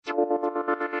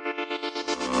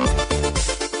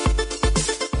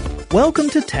Welcome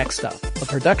to TechStuff, a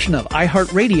production of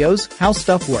iHeartRadio's How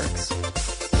Stuff Works.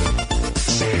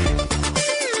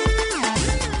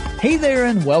 Hey there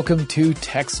and welcome to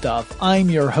TechStuff. I'm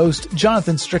your host,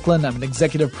 Jonathan Strickland. I'm an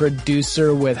executive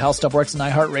producer with How Stuff Works and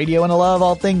iHeartRadio, and I love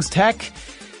all things tech.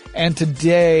 And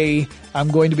today, I'm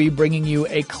going to be bringing you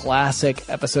a classic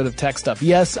episode of TechStuff.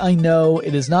 Yes, I know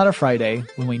it is not a Friday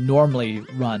when we normally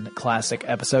run classic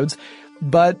episodes,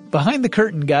 but behind the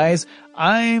curtain, guys,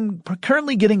 I'm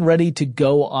currently getting ready to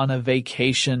go on a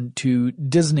vacation to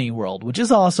Disney World, which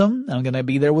is awesome. I'm going to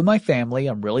be there with my family.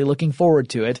 I'm really looking forward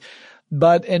to it.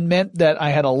 But it meant that I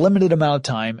had a limited amount of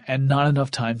time and not enough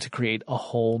time to create a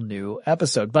whole new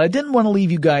episode. But I didn't want to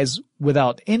leave you guys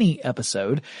without any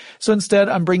episode. So instead,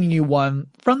 I'm bringing you one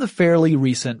from the fairly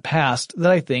recent past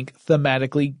that I think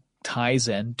thematically ties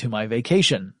in to my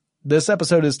vacation. This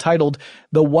episode is titled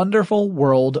The Wonderful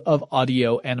World of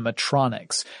Audio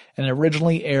Animatronics, and it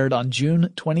originally aired on June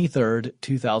 23rd,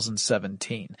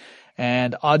 2017.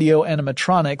 And audio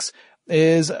animatronics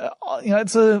is,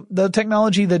 it's the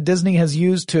technology that Disney has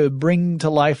used to bring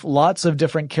to life lots of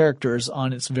different characters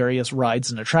on its various rides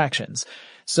and attractions.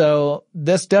 So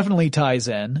this definitely ties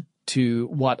in to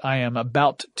what I am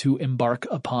about to embark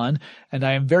upon, and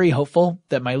I am very hopeful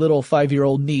that my little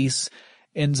 5-year-old niece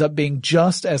ends up being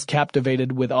just as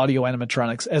captivated with audio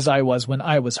animatronics as I was when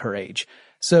I was her age.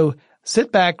 So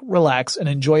sit back, relax, and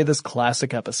enjoy this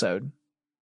classic episode.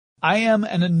 I am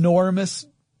an enormous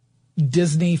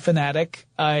Disney fanatic.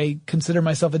 I consider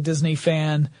myself a Disney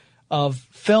fan of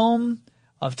film,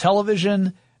 of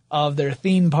television, of their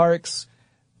theme parks.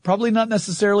 Probably not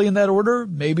necessarily in that order.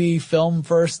 Maybe film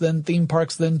first, then theme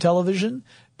parks, then television.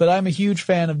 But I'm a huge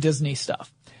fan of Disney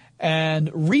stuff. And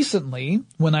recently,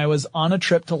 when I was on a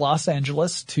trip to Los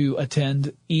Angeles to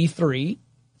attend E3,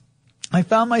 I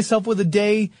found myself with a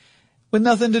day with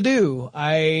nothing to do.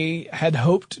 I had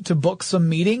hoped to book some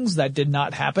meetings. That did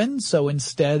not happen. So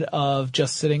instead of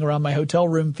just sitting around my hotel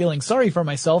room feeling sorry for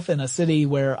myself in a city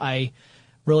where I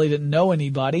really didn't know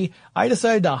anybody, I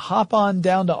decided to hop on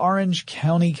down to Orange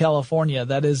County, California.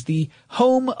 That is the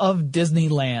home of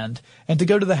Disneyland, and to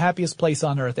go to the happiest place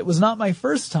on earth. It was not my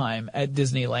first time at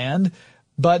Disneyland,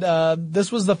 but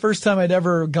this was the first time I'd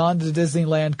ever gone to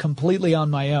Disneyland completely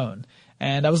on my own.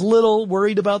 And I was a little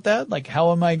worried about that. Like,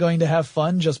 how am I going to have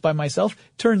fun just by myself?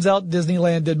 Turns out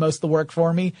Disneyland did most of the work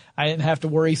for me. I didn't have to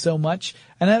worry so much,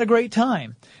 and I had a great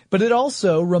time. But it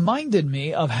also reminded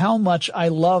me of how much I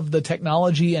love the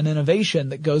technology and innovation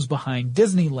that goes behind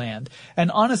Disneyland. And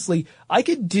honestly, I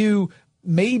could do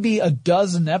maybe a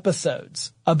dozen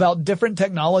episodes about different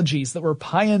technologies that were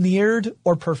pioneered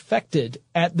or perfected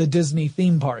at the Disney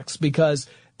theme parks, because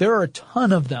there are a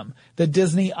ton of them that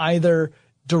Disney either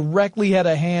directly had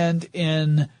a hand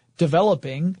in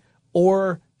developing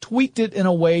or tweaked it in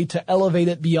a way to elevate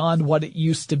it beyond what it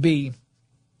used to be.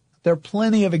 There are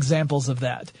plenty of examples of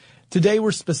that. Today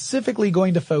we're specifically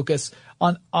going to focus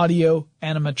on audio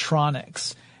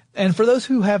animatronics. And for those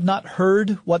who have not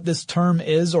heard what this term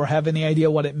is or have any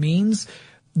idea what it means,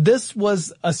 this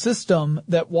was a system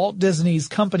that Walt Disney's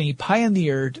company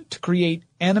pioneered to create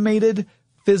animated,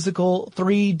 physical,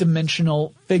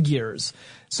 three-dimensional figures.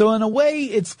 So in a way,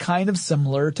 it's kind of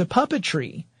similar to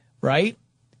puppetry, right?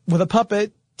 With a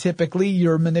puppet, typically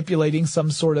you're manipulating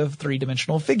some sort of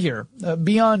three-dimensional figure,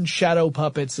 beyond shadow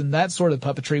puppets and that sort of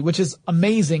puppetry, which is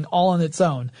amazing all on its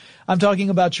own. I'm talking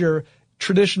about your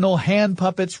traditional hand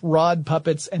puppets, rod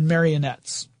puppets, and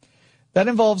marionettes. That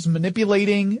involves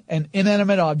manipulating an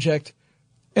inanimate object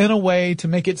in a way to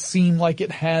make it seem like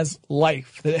it has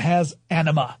life, that it has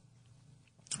anima,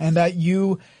 and that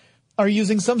you are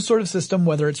using some sort of system,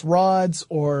 whether it's rods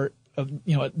or,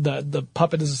 the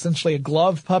puppet is essentially a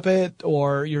glove puppet,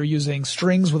 or you're using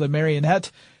strings with a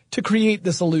marionette to create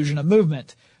this illusion of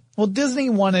movement. Well, Disney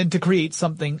wanted to create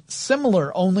something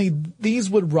similar, only these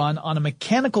would run on a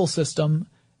mechanical system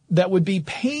that would be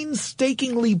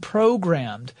painstakingly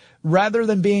programmed rather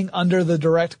than being under the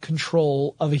direct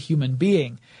control of a human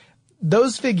being.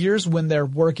 Those figures, when they're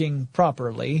working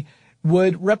properly,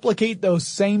 would replicate those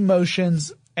same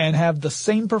motions and have the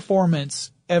same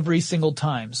performance every single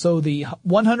time. So the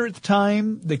 100th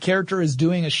time the character is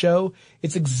doing a show,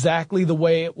 it's exactly the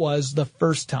way it was the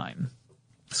first time.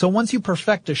 So once you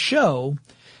perfect a show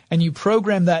and you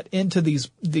program that into these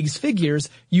figures,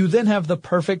 you then have the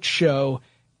perfect show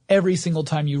every single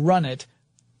time you run it,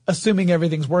 assuming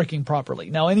everything's working properly.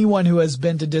 Now, anyone who has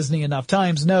been to Disney enough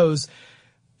times knows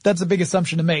that's a big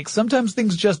assumption to make. Sometimes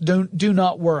things just do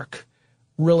not work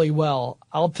really well.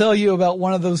 I'll tell you about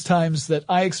one of those times that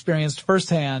I experienced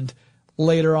firsthand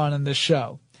later on in this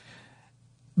show.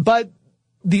 But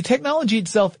the technology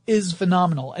itself is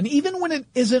phenomenal. And even when it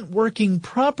isn't working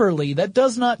properly, that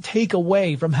does not take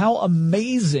away from how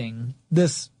amazing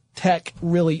this tech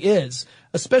really is,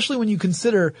 especially when you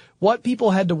consider what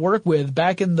people had to work with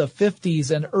back in the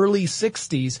 50s and early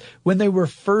 60s when they were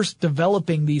first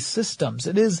developing these systems.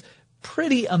 It is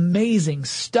pretty amazing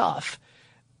stuff.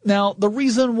 Now, the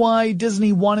reason why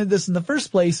Disney wanted this in the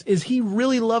first place is he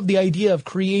really loved the idea of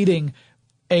creating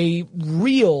a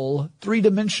real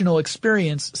three-dimensional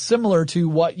experience similar to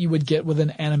what you would get with an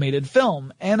animated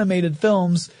film. Animated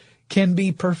films can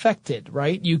be perfected,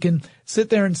 right? You can sit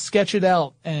there and sketch it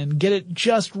out and get it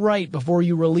just right before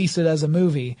you release it as a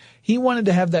movie. He wanted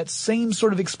to have that same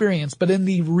sort of experience, but in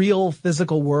the real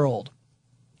physical world.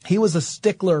 He was a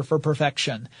stickler for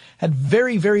perfection, had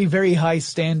very, very, very high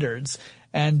standards,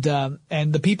 and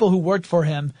the people who worked for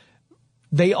him,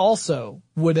 they also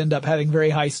would end up having very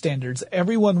high standards.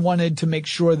 Everyone wanted to make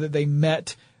sure that they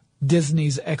met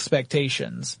Disney's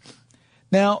expectations.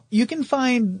 Now, you can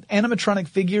find animatronic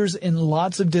figures in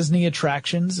lots of Disney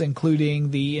attractions,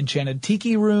 including the Enchanted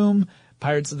Tiki Room,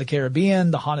 Pirates of the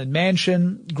Caribbean, the Haunted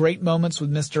Mansion, Great Moments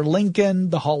with Mr. Lincoln,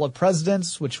 the Hall of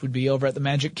Presidents, which would be over at the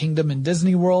Magic Kingdom in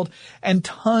Disney World, and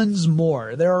tons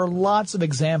more. There are lots of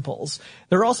examples.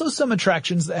 There are also some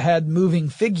attractions that had moving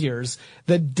figures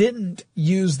that didn't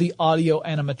use the audio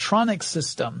animatronic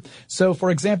system. So, for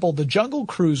example, the Jungle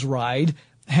Cruise ride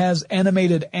has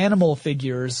animated animal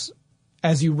figures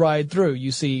as you ride through.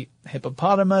 You see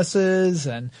hippopotamuses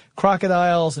and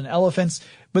crocodiles and elephants,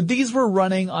 but these were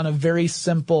running on a very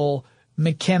simple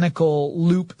mechanical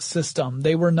loop system.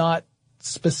 They were not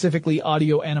specifically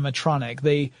audio animatronic.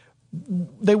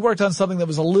 They worked on something that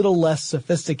was a little less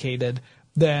sophisticated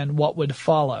than what would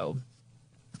follow.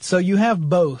 So you have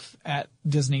both at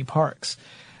Disney parks.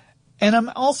 And I'm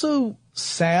also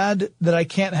sad that I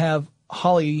can't have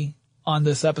Holly on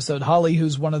this episode. Holly,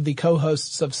 who's one of the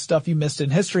co-hosts of Stuff You Missed in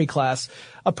History Class,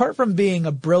 apart from being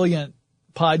a brilliant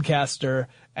podcaster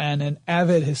and an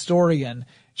avid historian,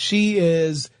 she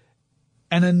is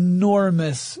an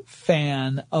enormous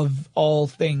fan of all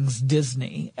things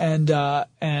Disney.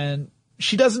 And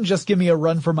she doesn't just give me a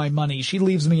run for my money. She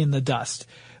leaves me in the dust.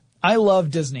 I love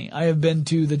Disney. I have been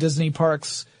to the Disney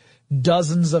parks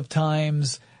dozens of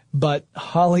times, but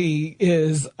Holly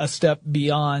is a step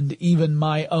beyond even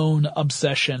my own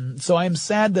obsession. So I'm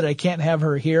sad that I can't have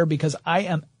her here, because I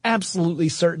am absolutely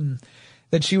certain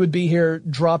that she would be here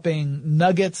dropping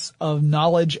nuggets of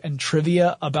knowledge and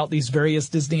trivia about these various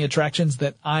Disney attractions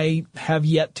that I have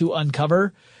yet to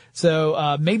uncover.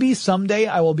 So maybe someday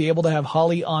I will be able to have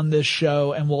Holly on this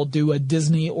show and we'll do a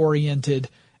Disney-oriented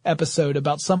episode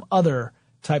about some other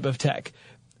type of tech.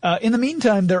 In the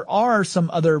meantime, there are some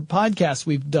other podcasts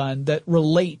we've done that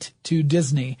relate to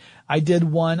Disney. I did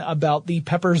one about the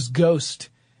Pepper's Ghost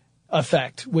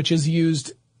effect, which is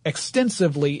used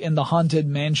extensively in the Haunted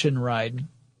Mansion ride.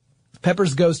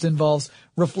 Pepper's Ghost involves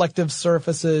reflective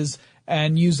surfaces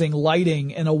and using lighting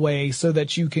in a way so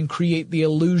that you can create the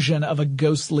illusion of a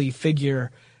ghostly figure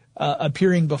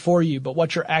appearing before you. But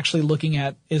what you're actually looking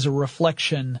at is a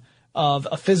reflection of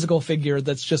a physical figure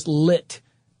that's just lit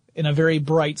in a very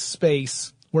bright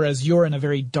space, whereas you're in a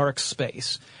very dark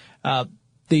space.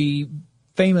 The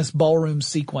famous ballroom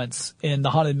sequence in the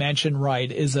Haunted Mansion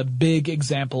ride is a big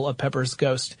example of Pepper's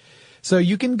Ghost. So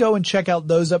you can go and check out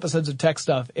those episodes of Tech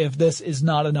Stuff if this is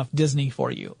not enough Disney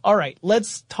for you. All right,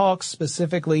 let's talk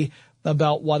specifically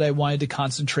about what I wanted to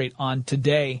concentrate on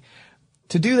today.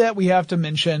 To do that, we have to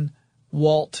mention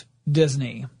Walt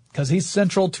Disney, because he's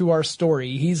central to our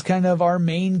story. He's kind of our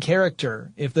main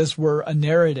character if this were a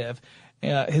narrative.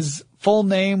 His full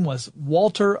name was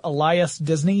Walter Elias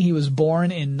Disney. He was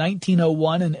born in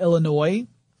 1901 in Illinois.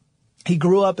 He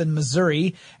grew up in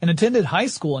Missouri and attended high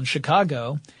school in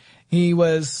Chicago. He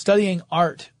was studying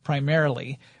art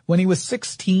primarily. When he was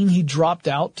 16, he dropped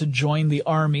out to join the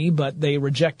Army, but they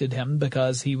rejected him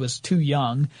because he was too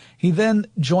young. He then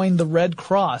joined the Red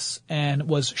Cross and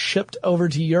was shipped over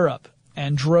to Europe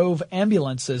and drove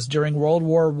ambulances during World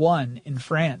War I in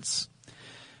France.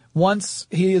 Once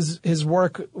his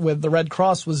work with the Red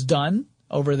Cross was done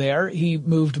over there, he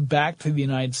moved back to the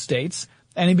United States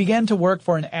and he began to work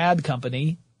for an ad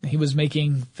company. He was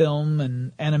making film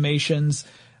and animations.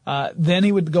 Then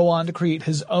he would go on to create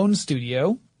his own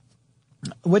studio,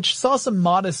 which saw some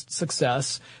modest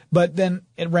success, but then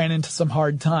it ran into some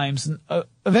hard times. And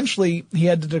eventually he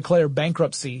had to declare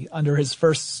bankruptcy under his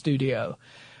first studio.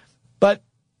 But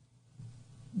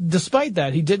despite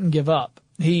that, he didn't give up.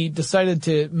 He decided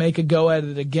to make a go at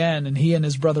it again, and he and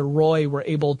his brother Roy were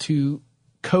able to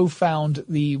co-found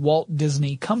the Walt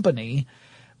Disney Company.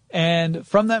 And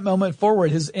from that moment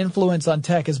forward, his influence on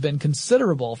tech has been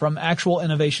considerable, from actual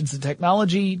innovations in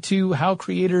technology to how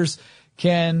creators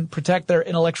can protect their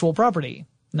intellectual property.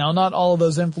 Now, not all of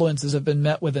those influences have been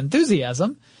met with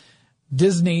enthusiasm.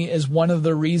 Disney is one of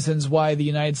the reasons why the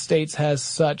United States has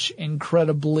such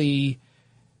incredibly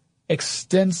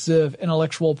extensive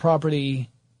intellectual property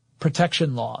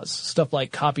protection laws, stuff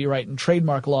like copyright and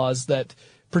trademark laws that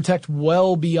protect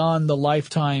well beyond the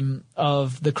lifetime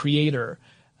of the creator.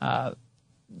 A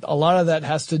lot of that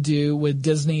has to do with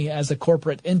Disney as a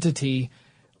corporate entity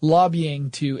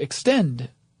lobbying to extend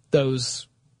those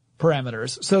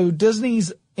parameters. So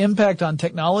Disney's impact on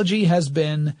technology has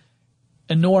been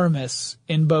enormous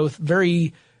in both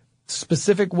very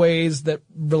specific ways that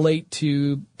relate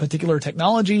to particular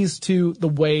technologies to the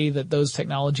way that those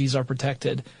technologies are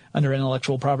protected under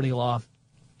intellectual property law.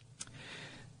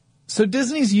 So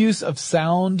Disney's use of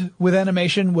sound with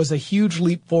animation was a huge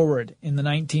leap forward in the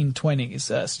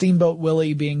 1920s. Steamboat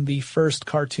Willie being the first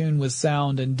cartoon with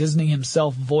sound, and Disney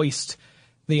himself voiced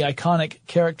the iconic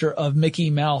character of Mickey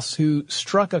Mouse, who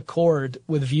struck a chord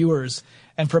with viewers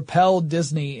and propelled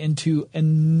Disney into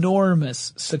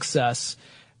enormous success.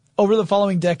 Over the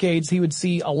following decades, he would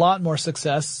see a lot more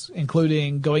success,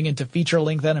 including going into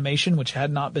feature-length animation, which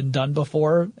had not been done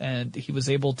before, and he was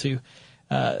able to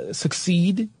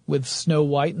succeed with Snow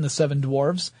White and the Seven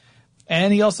Dwarfs.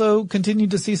 And he also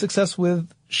continued to see success with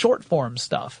short-form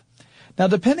stuff. Now,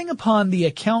 depending upon the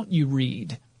account you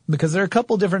read, because there are a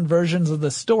couple different versions of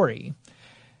the story,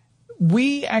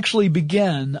 we actually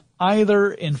begin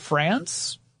either in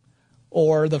France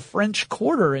or the French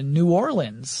Quarter in New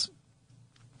Orleans.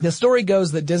 The story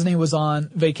goes that Disney was on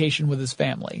vacation with his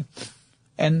family.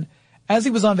 And as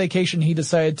he was on vacation, he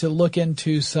decided to look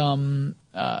into some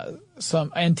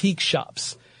antique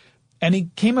shops. And he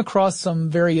came across some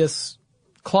various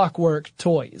clockwork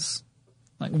toys,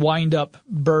 like wind-up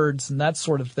birds and that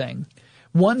sort of thing.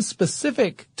 One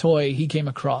specific toy he came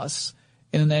across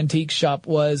in an antique shop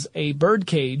was a bird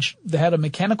cage that had a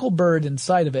mechanical bird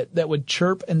inside of it that would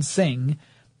chirp and sing,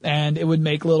 and it would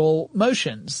make little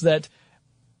motions that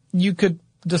you could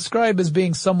describe as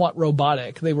being somewhat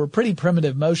robotic. They were pretty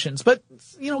primitive motions, but,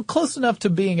 close enough to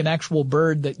being an actual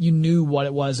bird that you knew what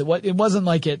it was. It wasn't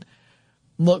like it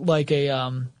looked like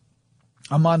a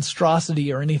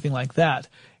monstrosity or anything like that.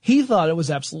 He thought it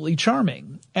was absolutely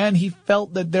charming, and he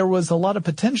felt that there was a lot of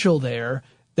potential there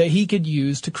that he could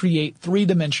use to create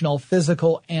three-dimensional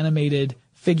physical animated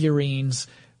figurines,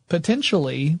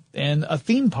 potentially in a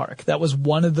theme park. That was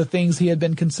one of the things he had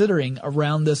been considering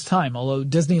around this time, although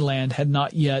Disneyland had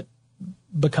not yet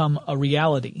become a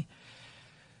reality.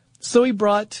 So he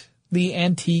brought the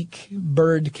antique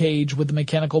bird cage with the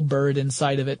mechanical bird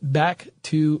inside of it back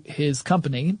to his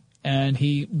company, and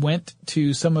he went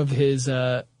to some of his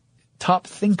top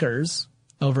thinkers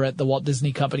over at the Walt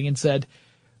Disney Company and said,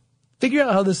 figure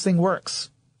out how this thing works.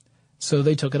 So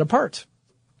they took it apart,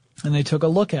 and they took a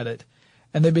look at it,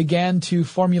 and they began to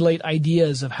formulate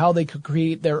ideas of how they could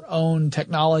create their own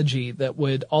technology that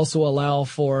would also allow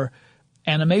for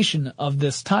animation of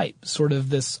this type, sort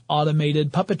of this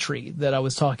automated puppetry that I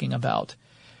was talking about.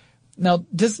 Now,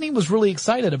 Disney was really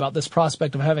excited about this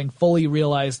prospect of having fully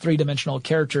realized three-dimensional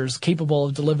characters capable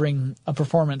of delivering a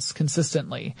performance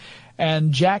consistently.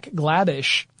 And Jack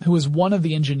Gladish, who was one of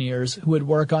the engineers who would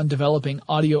work on developing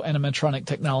audio animatronic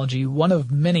technology, one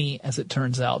of many, as it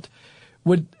turns out,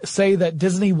 would say that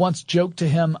Disney once joked to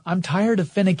him, "I'm tired of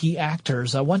finicky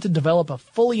actors. I want to develop a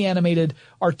fully animated,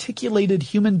 articulated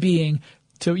human being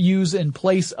to use in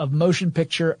place of motion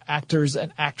picture actors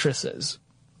and actresses."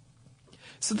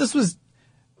 So this was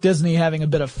Disney having a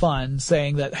bit of fun,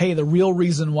 saying that, hey, the real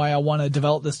reason why I want to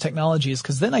develop this technology is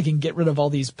because then I can get rid of all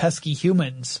these pesky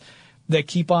humans that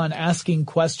keep on asking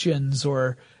questions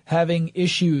or having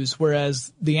issues,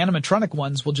 whereas the animatronic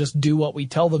ones will just do what we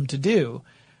tell them to do.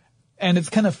 And it's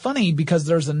kind of funny because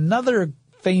there's another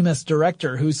famous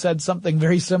director who said something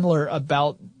very similar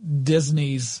about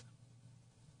Disney's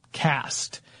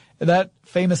cast. That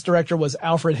famous director was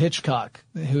Alfred Hitchcock,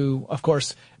 who, of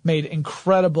course, made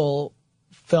incredible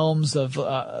films of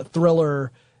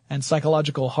thriller and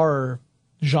psychological horror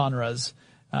genres,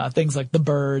 things like The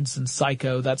Birds and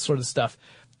Psycho, that sort of stuff.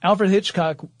 Alfred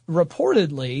Hitchcock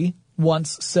reportedly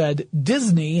once said,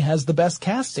 Disney has the best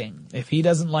casting. If he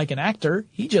doesn't like an actor,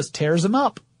 he just tears him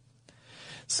up.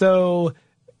 So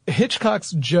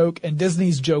Hitchcock's joke and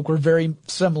Disney's joke were very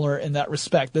similar in that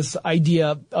respect. This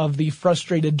idea of the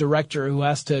frustrated director who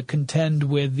has to contend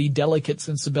with the delicate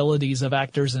sensibilities of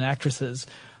actors and actresses.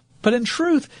 But in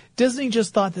truth, Disney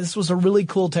just thought this was a really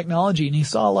cool technology and he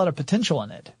saw a lot of potential in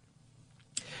it.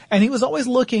 And he was always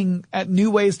looking at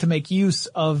new ways to make use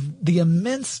of the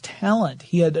immense talent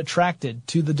he had attracted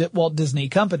to the Walt Disney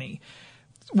Company.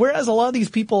 Whereas a lot of these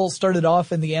people started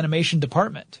off in the animation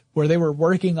department, where they were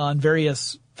working on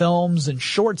various films and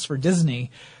shorts for Disney,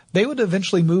 they would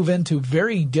eventually move into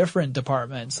very different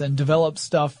departments and develop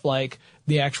stuff like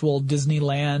the actual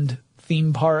Disneyland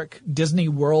theme park, Disney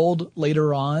World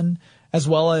later on, as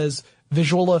well as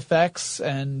visual effects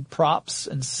and props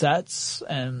and sets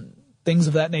and things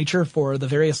of that nature for the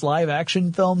various live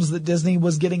action films that Disney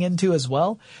was getting into as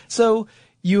well. So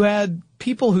you had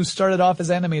people who started off as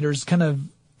animators kind of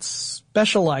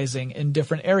specializing in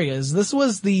different areas. This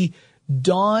was the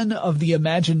dawn of the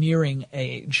Imagineering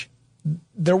age.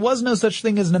 There was no such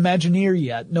thing as an Imagineer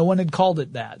yet. No one had called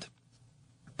it that.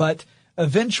 But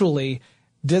eventually,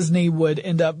 Disney would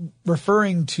end up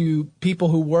referring to people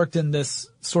who worked in this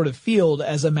sort of field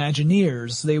as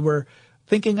Imagineers. They were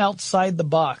thinking outside the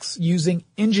box, using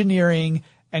engineering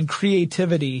and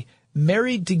creativity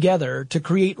married together to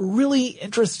create really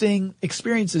interesting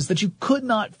experiences that you could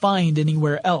not find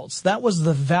anywhere else. That was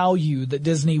the value that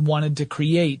Disney wanted to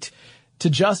create to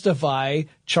justify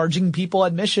charging people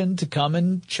admission to come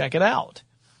and check it out.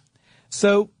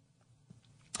 So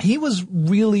he was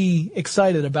really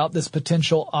excited about this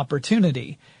potential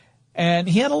opportunity, and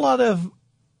he had a lot of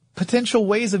potential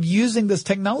ways of using this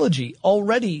technology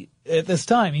already at this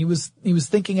time. He was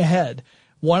thinking ahead.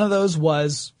 One of those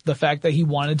was the fact that he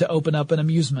wanted to open up an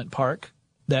amusement park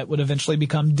that would eventually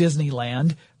become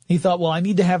Disneyland. He thought, well, I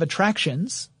need to have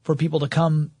attractions for people to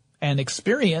come and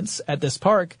experience at this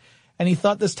park, and he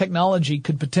thought this technology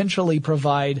could potentially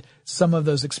provide some of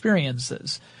those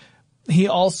experiences. He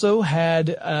also had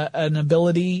an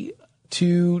ability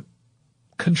to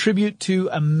contribute to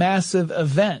a massive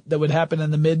event that would happen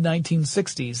in the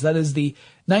mid-1960s. That is the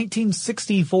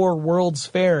 1964 World's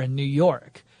Fair in New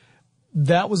York.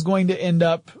 That was going to end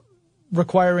up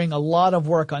requiring a lot of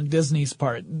work on Disney's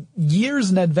part.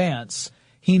 Years in advance,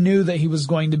 he knew that he was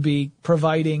going to be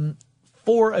providing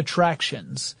 4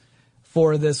 attractions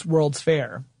for this World's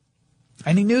Fair.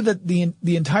 And he knew that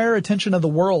the entire attention of the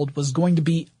world was going to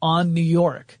be on New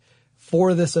York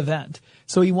for this event.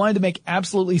 So he wanted to make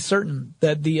absolutely certain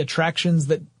that the attractions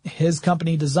that his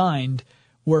company designed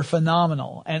were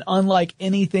phenomenal and unlike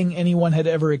anything anyone had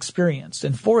ever experienced.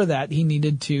 And for that, he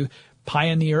needed to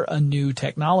pioneer a new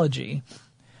technology.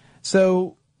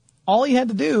 So all he had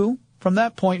to do from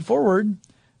that point forward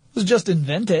was just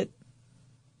invent it.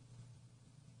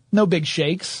 No big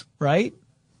shakes, right?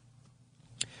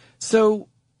 So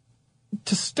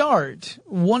to start,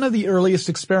 one of the earliest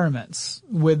experiments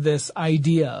with this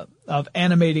idea of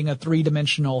animating a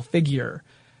 3-dimensional figure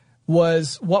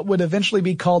was what would eventually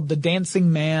be called the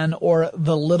Dancing Man or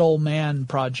the Little Man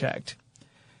project.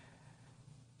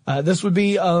 This would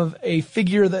be of a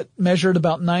figure that measured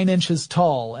about 9 inches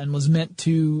tall and was meant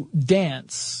to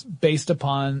dance based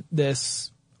upon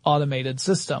this automated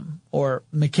system, or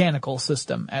mechanical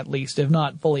system at least, if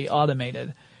not fully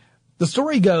automated. The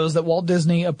story goes that Walt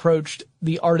Disney approached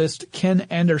the artist Ken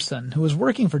Anderson, who was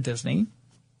working for Disney.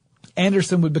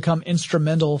 Anderson would become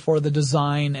instrumental for the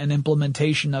design and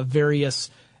implementation of various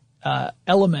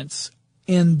elements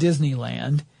in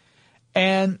Disneyland.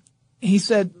 And he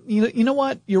said, you know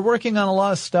what? You're working on a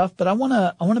lot of stuff, but I want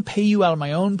to pay you out of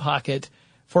my own pocket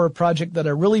for a project that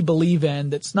I really believe in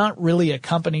that's not really a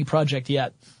company project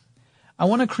yet. I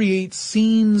want to create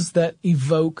scenes that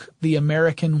evoke the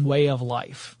American way of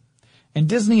life. And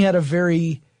Disney had a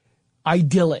very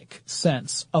idyllic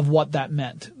sense of what that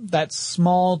meant. That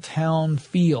small town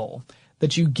feel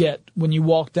that you get when you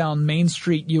walk down Main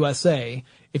Street, USA.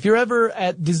 If you're ever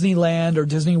at Disneyland or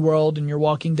Disney World and you're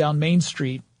walking down Main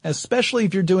Street, especially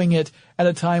if you're doing it at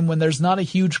a time when there's not a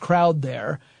huge crowd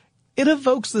there, it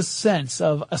evokes the sense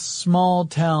of a small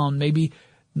town, maybe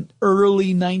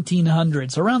early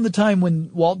 1900s, around the time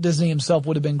when Walt Disney himself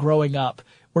would have been growing up,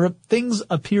 where things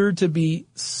appear to be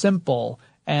simple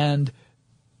and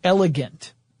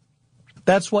elegant.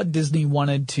 That's what Disney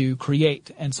wanted to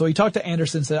create. And so he talked to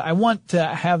Anderson and said, I want to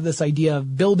have this idea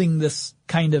of building this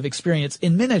kind of experience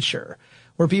in miniature,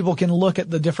 where people can look at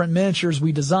the different miniatures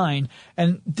we design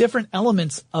and different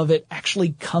elements of it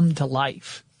actually come to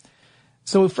life.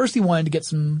 So first he wanted to get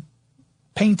some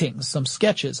paintings, some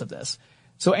sketches of this.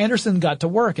 So Anderson got to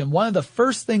work, and one of the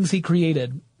first things he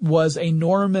created was a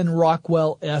Norman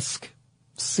Rockwell-esque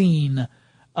scene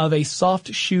of a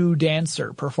soft shoe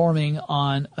dancer performing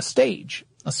on a stage,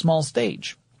 a small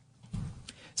stage.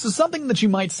 So something that you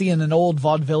might see in an old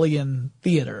vaudevillian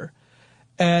theater.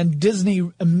 And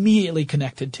Disney immediately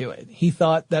connected to it. He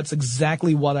thought, that's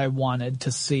exactly what I wanted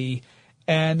to see.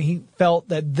 And he felt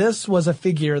that this was a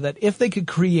figure that if they could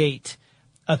create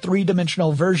a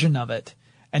three-dimensional version of it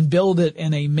and build it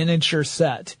in a miniature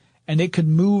set, and it could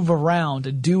move around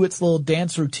and do its little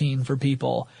dance routine for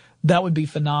people, that would be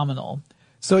phenomenal.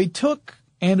 So he took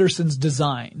Anderson's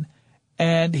design,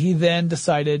 and he then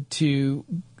decided to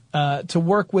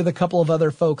work with a couple of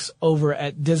other folks over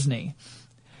at Disney.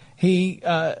 He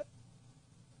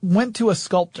went to a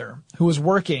sculptor who was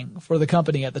working for the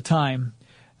company at the time.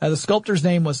 The sculptor's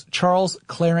name was Charles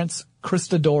Clarence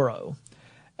Cristodoro.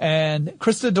 And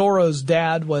Cristodoro's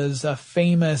dad was a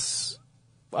famous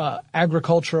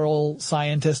agricultural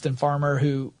scientist and farmer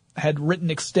who had written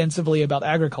extensively about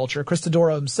agriculture.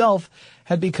 Cristodoro himself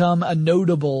had become a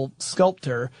notable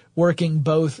sculptor, working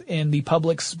both in the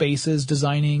public spaces,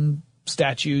 designing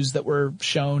statues that were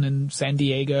shown in San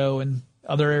Diego and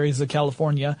other areas of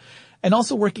California, and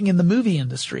also working in the movie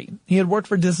industry. He had worked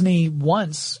for Disney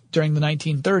once during the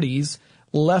 1930s,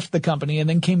 left the company, and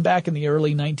then came back in the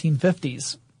early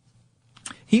 1950s.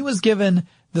 He was given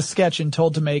the sketch and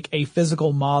told to make a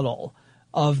physical model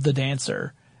of the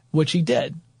dancer, which he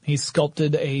did. He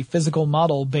sculpted a physical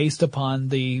model based upon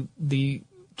the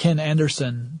Ken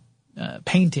Anderson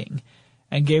painting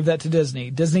and gave that to Disney.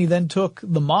 Disney then took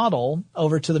the model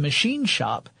over to the machine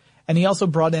shop, and he also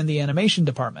brought in the animation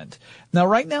department. Now,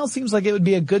 right now seems like it would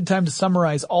be a good time to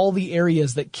summarize all the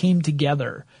areas that came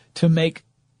together to make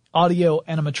audio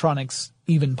animatronics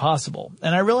even possible.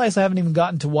 And I realize I haven't even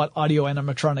gotten to what audio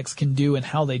animatronics can do and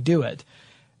how they do it.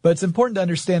 But it's important to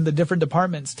understand the different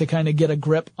departments to kind of get a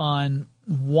grip on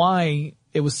why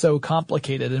it was so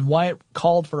complicated and why it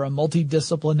called for a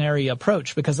multidisciplinary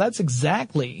approach, because that's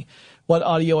exactly what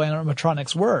audio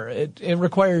animatronics were. It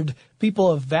required people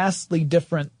of vastly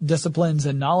different disciplines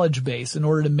and knowledge base in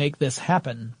order to make this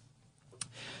happen.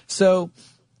 So,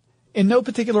 in no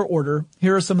particular order,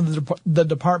 here are some of the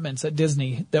departments at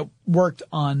Disney that worked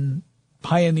on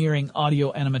pioneering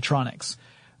audio animatronics.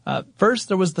 First,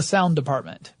 there was the sound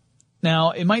department.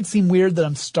 Now, it might seem weird that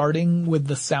I'm starting with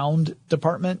the sound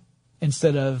department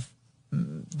instead of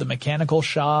the mechanical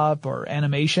shop or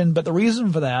animation, but the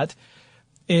reason for that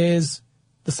is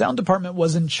the sound department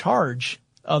was in charge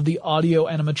of the audio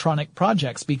animatronic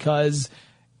projects because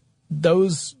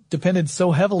those depended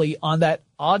so heavily on that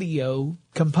audio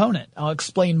component. I'll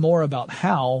explain more about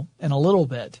how in a little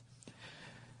bit.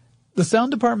 The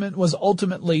sound department was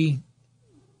ultimately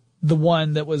the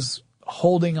one that was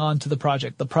holding on to the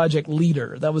project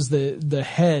leader. That was the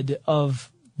head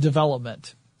of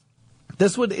development.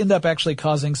 This would end up actually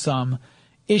causing some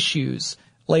issues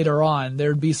later on.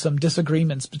 There'd be some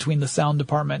disagreements between the sound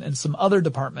department and some other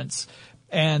departments,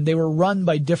 and they were run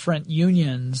by different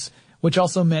unions, which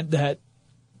also meant that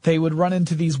they would run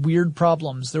into these weird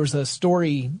problems. There was a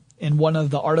story in one of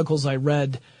the articles I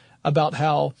read about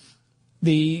how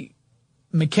the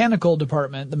mechanical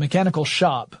department, the mechanical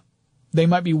shop, they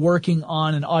might be working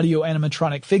on an audio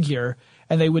animatronic figure,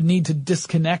 and they would need to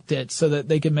disconnect it so that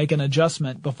they could make an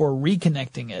adjustment before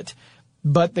reconnecting it.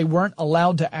 But they weren't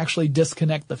allowed to actually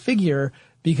disconnect the figure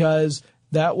because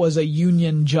that was a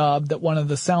union job that one of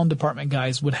the sound department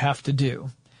guys would have to do.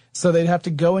 So they'd have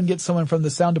to go and get someone from the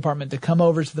sound department to come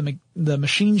over to the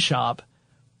machine shop,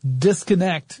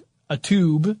 disconnect a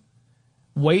tube,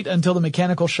 wait until the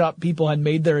mechanical shop people had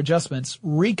made their adjustments,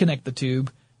 reconnect the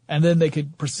tube, and then they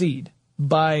could proceed.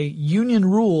 By union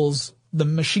rules, the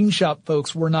machine shop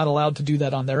folks were not allowed to do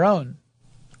that on their own.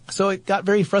 So it got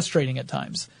very frustrating at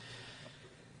times.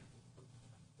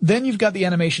 Then you've got the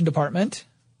animation department.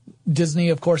 Disney,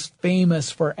 of course,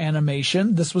 famous for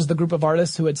animation. This was the group of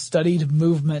artists who had studied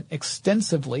movement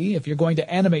extensively. If you're going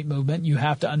to animate movement, you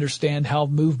have to understand how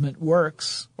movement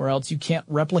works, or else you can't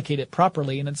replicate it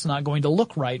properly, and it's not going to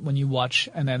look right when you watch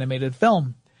an animated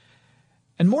film.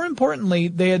 And more importantly,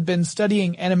 they had been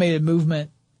studying animated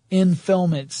movement in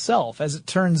film itself. As it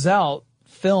turns out,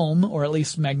 film, or at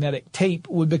least magnetic tape,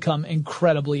 would become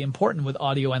incredibly important with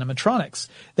audio animatronics.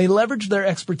 They leveraged their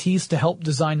expertise to help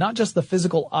design not just the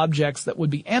physical objects that would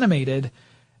be animated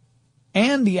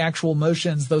and the actual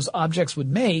motions those objects would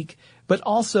make, but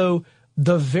also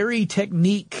the very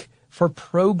technique for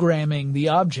programming the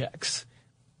objects.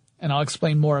 And I'll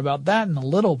explain more about that in a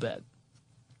little bit.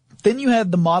 Then you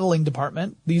had the modeling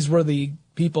department. These were the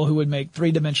people who would make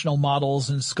three-dimensional models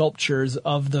and sculptures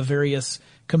of the various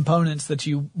components that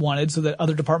you wanted so that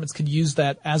other departments could use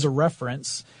that as a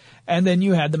reference. And then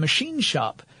you had the machine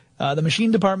shop. The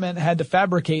machine department had to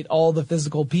fabricate all the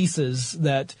physical pieces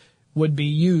that would be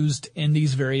used in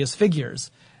these various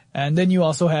figures. And then you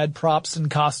also had props and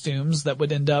costumes that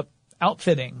would end up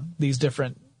outfitting these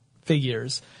different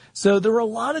figures. So there were a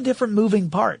lot of different moving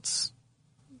parts.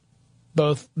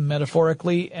 both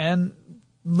metaphorically and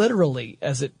literally,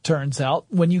 as it turns out,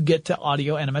 when you get to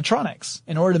audio animatronics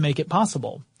in order to make it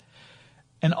possible.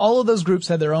 And all of those groups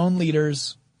had their own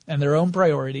leaders and their own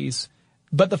priorities,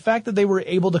 but the fact that they were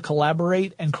able to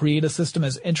collaborate and create a system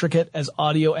as intricate as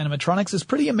audio animatronics is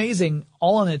pretty amazing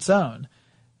all on its own.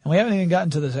 And we haven't even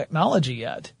gotten to the technology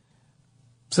yet.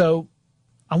 So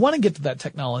I want to get to that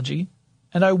technology,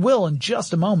 and I will in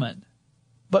just a moment.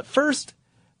 But first,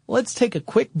 let's take a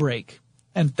quick break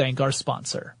and thank our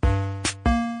sponsor.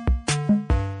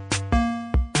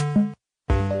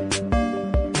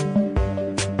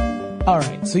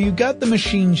 Alright, so you got the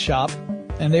machine shop,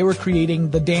 and they were creating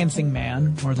the dancing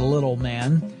man, or the little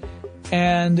man,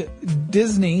 and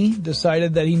Disney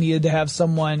decided that he needed to have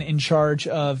someone in charge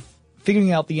of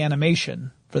figuring out the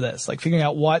animation for this, like figuring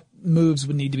out what moves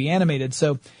would need to be animated.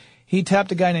 So he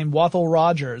tapped a guy named Wathel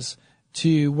Rogers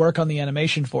to work on the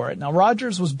animation for it. Now,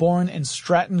 Rogers was born in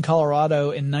Stratton,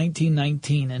 Colorado in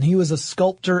 1919, and he was a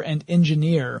sculptor and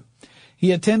engineer.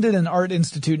 He attended an art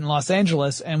institute in Los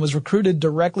Angeles and was recruited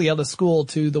directly out of school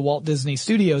to the Walt Disney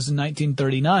Studios in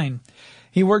 1939.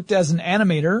 He worked as an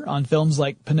animator on films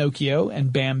like Pinocchio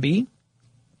and Bambi.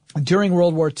 During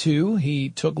World War II, he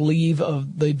took leave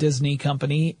of the Disney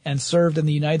company and served in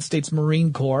the United States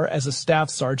Marine Corps as a staff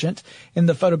sergeant in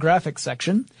the photographic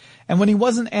section. And when he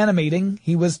wasn't animating,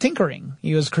 he was tinkering.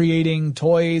 He was creating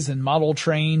toys and model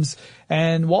trains.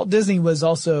 And Walt Disney was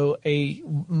also a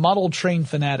model train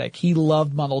fanatic. He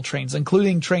loved model trains,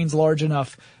 including trains large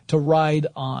enough to ride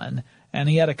on. And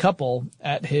he had a couple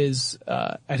at his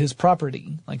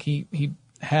property. Like he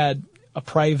had a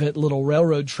private little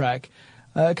railroad track.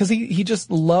 Cause he just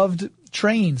loved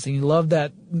trains, and he loved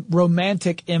that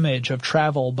romantic image of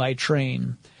travel by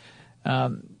train.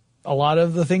 A lot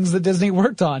of the things that Disney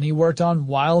worked on, he worked on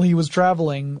while he was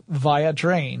traveling via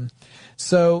train.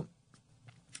 So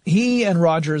he and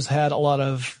Rogers had a lot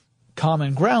of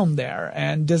common ground there,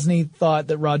 and Disney thought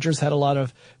that Rogers had a lot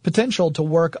of potential to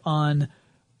work on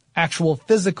actual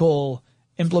physical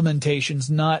implementations,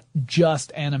 not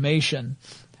just animation.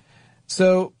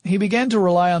 So he began to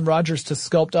rely on Rogers to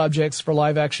sculpt objects for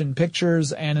live-action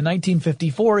pictures, and in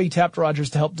 1954 he tapped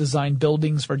Rogers to help design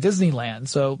buildings for Disneyland.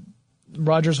 So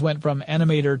Rogers went from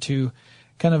animator to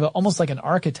kind of almost like an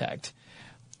architect.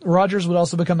 Rogers would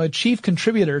also become a chief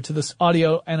contributor to this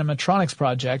audio animatronics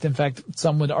project. In fact,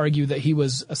 some would argue that he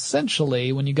was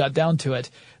essentially, when you got down to it,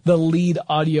 the lead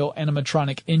audio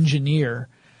animatronic engineer.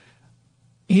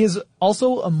 He is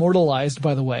also immortalized,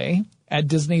 by the way, at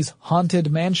Disney's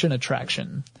Haunted Mansion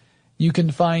attraction. You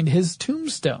can find his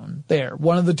tombstone there.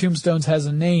 One of the tombstones has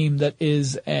a name that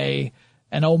is an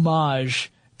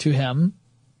homage to him.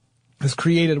 It was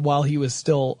created while he was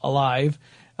still alive.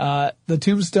 The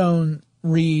tombstone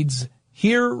reads,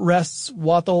 "Here rests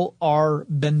Wathel R.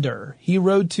 Bender. He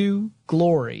rode to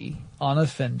glory on a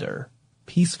fender.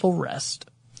 Peaceful rest."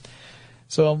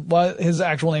 So while his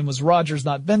actual name was Rogers,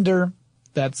 not Bender,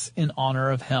 that's in honor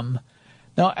of him.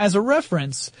 Now, as a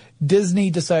reference, Disney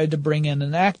decided to bring in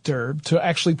an actor to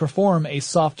actually perform a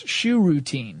soft shoe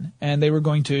routine, and they were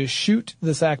going to shoot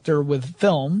this actor with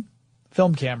film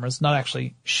cameras, not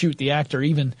actually shoot the actor.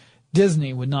 Even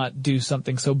Disney would not do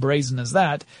something so brazen as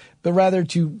that, but rather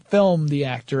to film the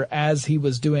actor as he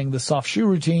was doing the soft shoe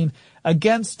routine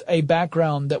against a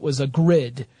background that was a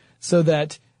grid, so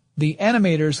that the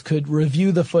animators could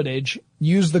review the footage,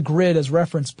 use the grid as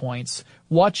reference points,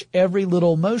 watch every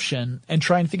little motion, and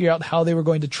try and figure out how they were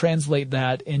going to translate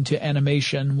that into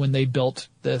animation when they built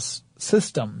this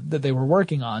system that they were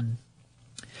working on.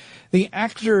 The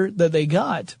actor that they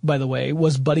got, by the way,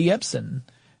 was Buddy Ebsen,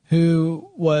 who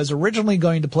was originally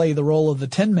going to play the role of the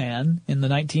Tin Man in the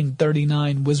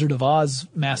 1939 Wizard of Oz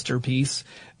masterpiece,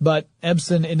 but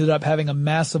Ebsen ended up having a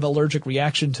massive allergic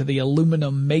reaction to the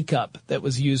aluminum makeup that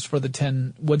was used for the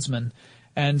Tin Woodsman,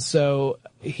 and so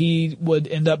he would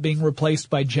end up being replaced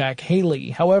by Jack Haley.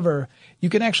 However, you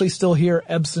can actually still hear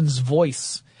Ebsen's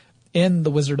voice in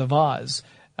The Wizard of Oz.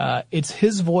 It's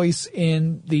his voice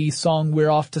in the song "We're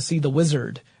Off to See the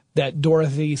Wizard" that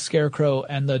Dorothy, Scarecrow,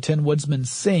 and the Tin Woodsman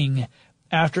sing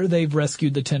after they've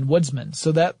rescued the Tin Woodsman.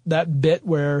 So that bit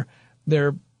where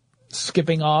they're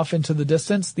skipping off into the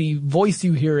distance, the voice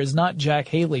you hear is not Jack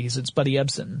Haley's, it's Buddy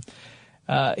Ebsen.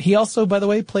 He also, by the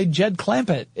way, played Jed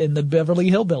Clampett in the Beverly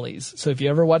Hillbillies. So if you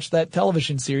ever watched that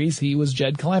television series, he was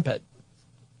Jed Clampett.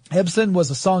 Ebsen was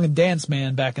a song and dance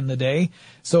man back in the day,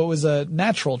 so it was a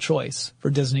natural choice for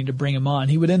Disney to bring him on.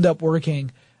 He would end up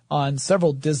working on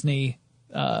several Disney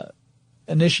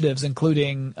initiatives,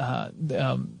 including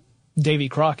Davy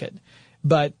Crockett.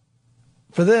 But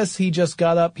for this, he just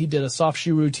got up, he did a soft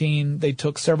shoe routine, they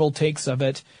took several takes of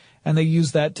it, and they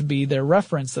used that to be their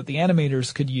reference that the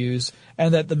animators could use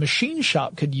and that the machine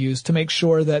shop could use to make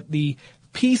sure that the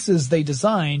pieces they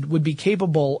designed would be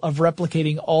capable of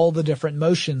replicating all the different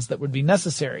motions that would be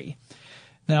necessary.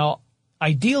 Now,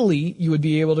 ideally, you would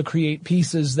be able to create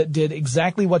pieces that did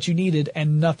exactly what you needed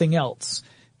and nothing else.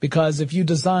 Because if you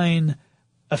design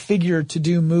a figure to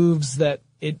do moves that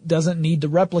it doesn't need to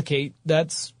replicate,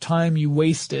 that's time you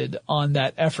wasted on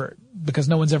that effort because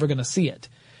no one's ever going to see it.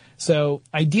 So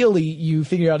ideally, you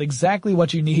figure out exactly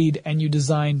what you need and you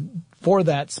design for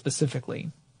that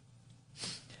specifically.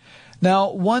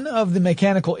 Now, one of the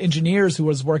mechanical engineers who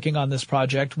was working on this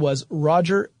project was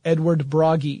Roger Edward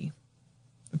Broggie.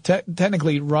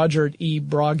 Technically, Roger E.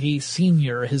 Broggie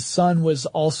Sr. His son was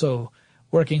also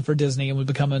working for Disney and would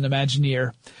become an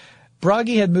Imagineer.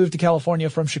 Broggie had moved to California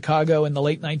from Chicago in the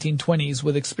late 1920s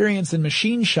with experience in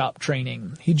machine shop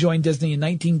training. He joined Disney in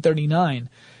 1939.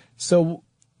 So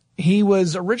he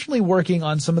was originally working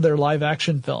on some of their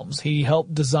live-action films. He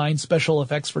helped design special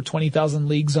effects for 20,000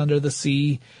 Leagues Under the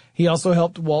Sea. He also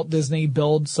helped Walt Disney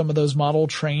build some of those model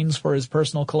trains for his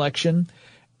personal collection.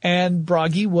 And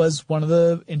Broggie was one of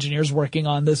the engineers working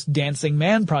on this Dancing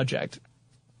Man project.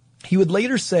 He would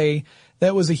later say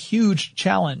that was a huge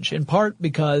challenge, in part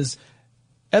because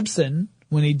Epson,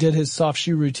 when he did his soft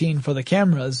shoe routine for the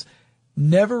cameras,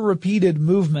 never repeated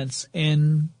movements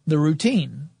in the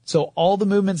routine. So all the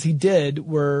movements he did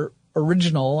were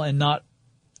original and not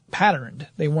patterned.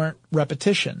 They weren't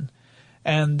repetition.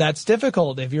 And that's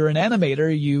difficult. If you're an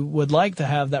animator, you would like to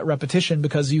have that repetition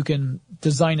because you can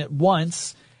design it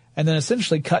once and then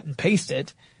essentially cut and paste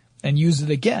it and use it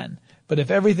again. But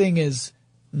if everything is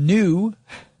new,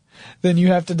 then you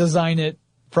have to design it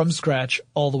from scratch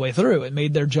all the way through. It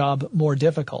made their job more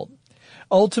difficult.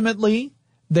 Ultimately,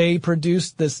 they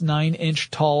produced this 9-inch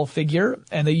tall figure,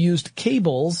 and they used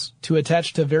cables to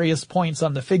attach to various points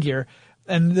on the figure,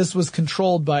 and this was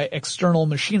controlled by external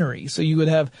machinery. So you would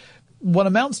have what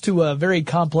amounts to a very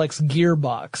complex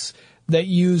gearbox that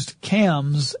used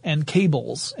cams and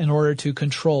cables in order to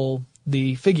control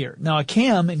the figure. Now, a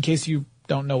cam, in case you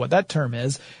don't know what that term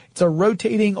is, it's a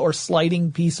rotating or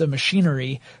sliding piece of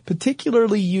machinery,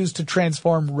 particularly used to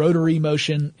transform rotary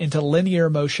motion into linear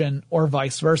motion or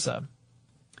vice versa.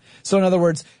 So in other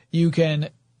words, you can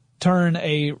turn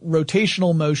a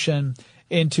rotational motion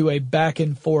into a back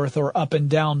and forth or up and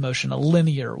down motion, a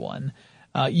linear one,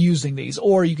 using these.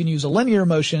 Or you can use a linear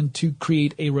motion to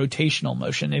create a rotational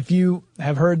motion. If you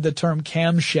have heard the term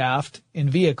camshaft in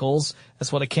vehicles,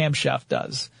 that's what a camshaft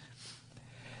does.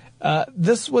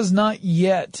 This was not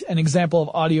yet an example of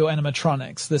audio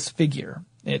animatronics, this figure.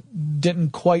 It didn't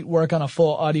quite work on a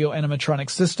full audio animatronic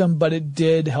system, but it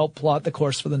did help plot the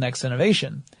course for the next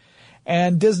innovation.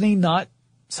 And Disney, not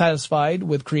satisfied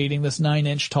with creating this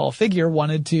 9-inch tall figure,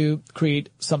 wanted to create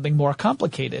something more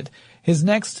complicated. His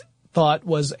next thought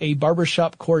was a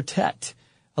barbershop quartet,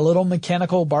 a little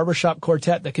mechanical barbershop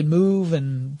quartet that could move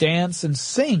and dance and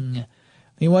sing.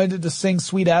 He wanted it to sing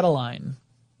Sweet Adeline.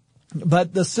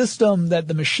 But the system that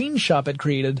the machine shop had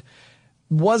created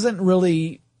wasn't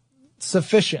really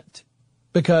sufficient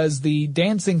because the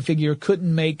dancing figure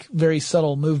couldn't make very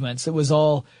subtle movements. It was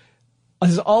all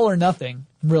or nothing,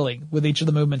 really, with each of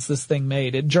the movements this thing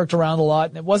made. It jerked around a lot,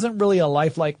 and it wasn't really a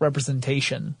lifelike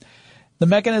representation. The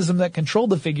mechanism that controlled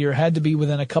the figure had to be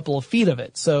within a couple of feet of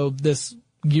it, so this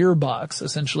gearbox,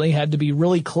 essentially, had to be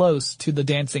really close to the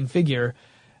dancing figure,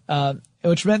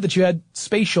 which meant that you had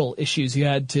spatial issues you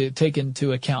had to take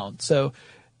into account. So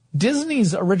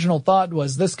Disney's original thought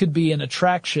was this could be an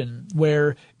attraction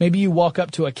where maybe you walk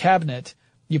up to a cabinet,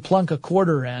 you plunk a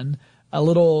quarter in, a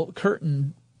little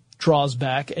curtain draws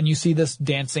back, and you see this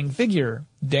dancing figure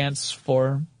dance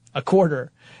for a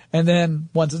quarter. And then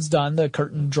once it's done, the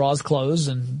curtain draws closed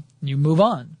and you move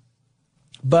on.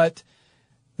 But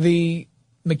the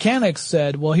mechanics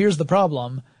said, well, here's the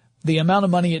problem. The amount of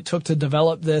money it took to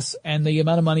develop this and the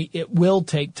amount of money it will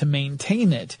take to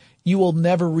maintain it, you will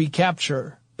never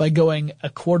recapture by going a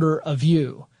quarter a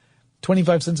view.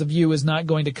 25 cents a view is not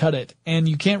going to cut it. And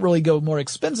you can't really go more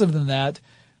expensive than that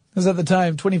because at the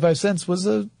time, 25 cents was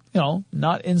a,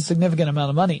 not insignificant amount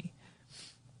of money.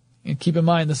 And keep in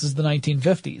mind, this is the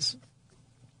 1950s.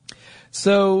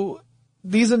 So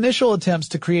these initial attempts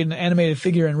to create an animated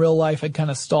figure in real life had kind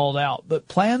of stalled out, but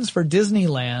plans for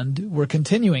Disneyland were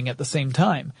continuing at the same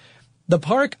time. The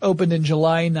park opened in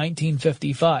July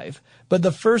 1955, but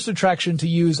the first attraction to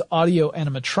use audio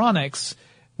animatronics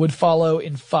would follow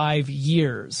in 5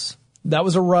 years. That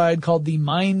was a ride called the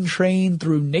Mine Train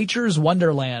Through Nature's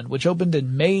Wonderland, which opened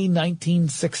in May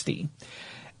 1960.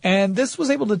 And this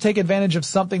was able to take advantage of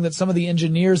something that some of the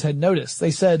engineers had noticed. They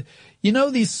said,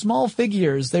 these small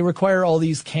figures, they require all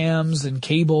these cams and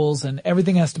cables and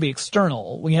everything has to be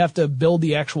external. We have to build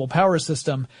the actual power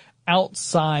system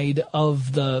outside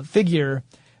of the figure.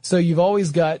 So you've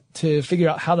always got to figure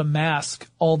out how to mask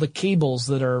all the cables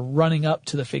that are running up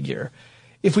to the figure.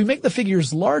 If we make the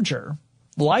figures larger,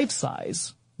 life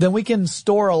size, then we can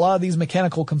store a lot of these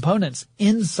mechanical components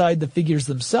inside the figures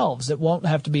themselves. It won't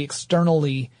have to be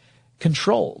externally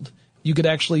controlled. You could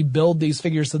actually build these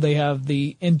figures so they have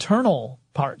the internal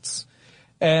parts.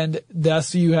 And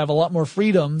thus you have a lot more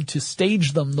freedom to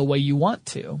stage them the way you want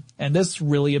to. And this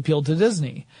really appealed to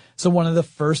Disney. So one of the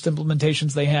first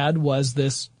implementations they had was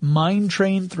this mine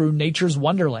train through nature's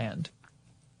wonderland.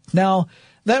 Now,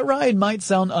 that ride might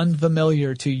sound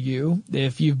unfamiliar to you.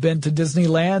 If you've been to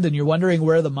Disneyland and you're wondering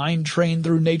where the mine train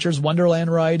through nature's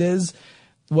wonderland ride is,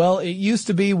 well, it used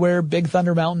to be where Big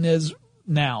Thunder Mountain is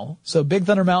now. So Big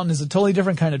Thunder Mountain is a totally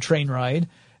different kind of train ride.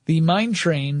 The mine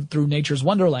train through nature's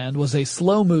wonderland was a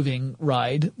slow-moving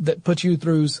ride that put you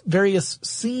through various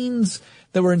scenes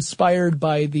that were inspired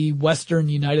by the Western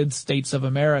United States of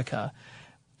America.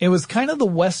 It was kind of the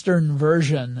Western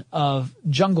version of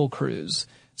Jungle Cruise.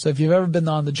 So if you've ever been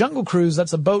on the Jungle Cruise,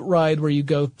 that's a boat ride where you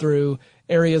go through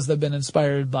areas that have been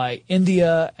inspired by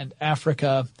India and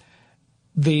Africa.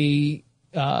 The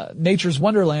Nature's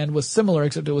Wonderland was similar,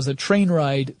 except it was a train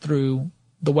ride through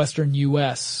the Western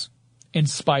U.S.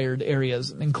 inspired areas.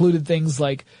 It included things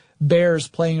like bears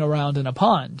playing around in a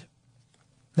pond.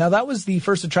 Now that was the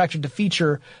first attraction to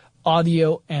feature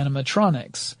audio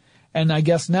animatronics. And I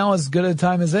guess now as good a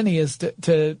time as any is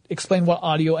to explain what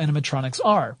audio animatronics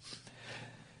are.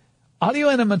 Audio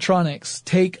animatronics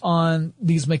take on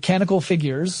these mechanical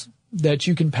figures that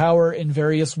you can power in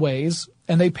various ways,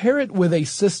 and they pair it with a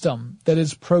system that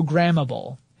is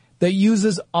programmable, that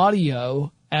uses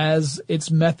audio as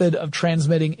its method of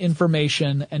transmitting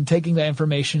information and taking that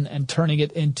information and turning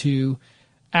it into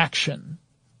action.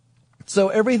 So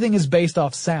everything is based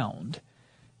off sound,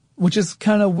 which is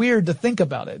kind of weird to think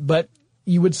about it, but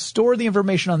you would store the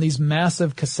information on these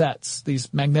massive cassettes,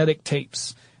 these magnetic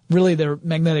tapes. Really, they're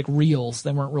magnetic reels.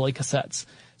 They weren't really cassettes.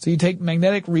 So you take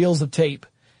magnetic reels of tape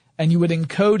and you would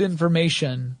encode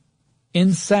information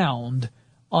in sound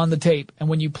on the tape. And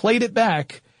when you played it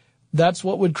back, that's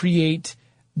what would create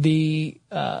it's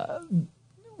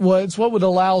what would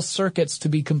allow circuits to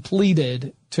be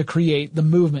completed to create the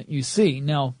movement you see.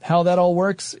 Now, how that all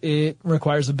works, it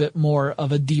requires a bit more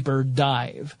of a deeper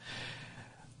dive.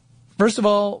 First of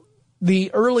all, the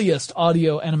earliest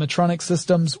audio animatronic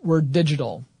systems were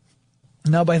digital.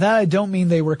 Now, by that, I don't mean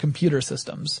they were computer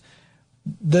systems.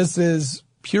 This is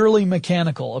purely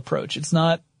mechanical approach. It's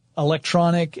not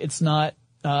electronic. It's not,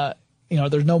 there's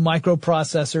no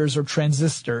microprocessors or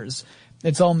transistors.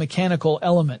 It's all mechanical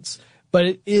elements. But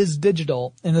it is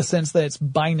digital in the sense that it's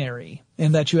binary,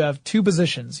 in that you have two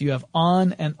positions. You have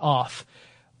on and off.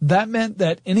 That meant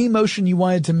that any motion you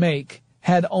wanted to make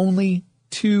had only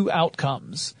two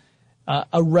outcomes.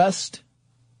 A rest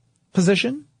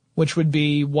position, which would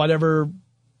be whatever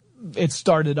it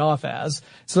started off as.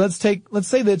 So let's say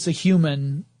that it's a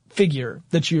human figure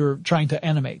that you're trying to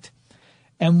animate.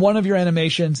 And one of your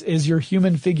animations is your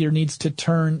human figure needs to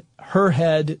turn her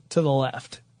head to the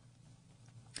left.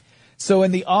 So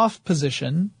in the off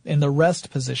position, in the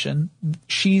rest position,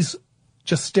 she's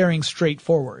just staring straight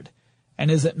forward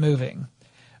and isn't moving.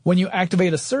 When you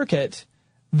activate a circuit,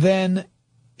 then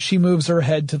she moves her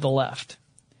head to the left.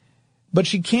 But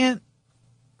she can't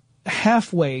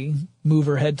halfway move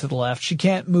her head to the left. She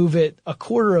can't move it a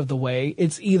quarter of the way.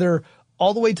 It's either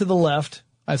all the way to the left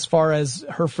as far as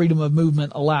her freedom of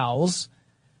movement allows,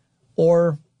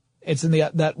 or it's in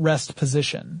that rest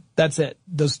position. That's it.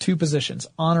 Those two positions,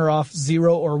 on or off,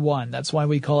 0 or 1. That's why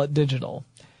we call it digital.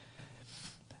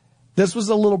 This was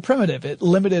a little primitive. It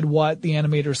limited what the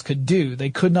animators could do.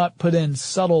 They could not put in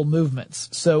subtle movements.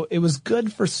 So it was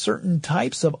good for certain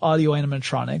types of audio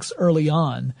animatronics early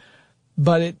on,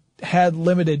 but it had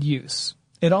limited use.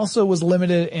 It also was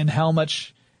limited in how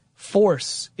much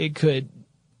force it could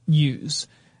use.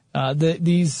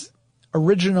 These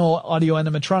original audio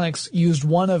animatronics used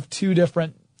one of two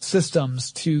different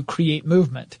systems to create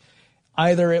movement.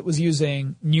 Either it was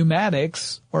using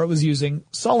pneumatics or it was using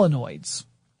solenoids.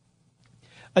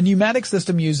 A pneumatic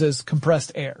system uses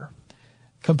compressed air.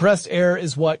 Compressed air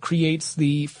is what creates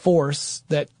the force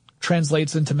that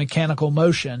translates into mechanical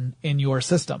motion in your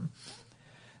system.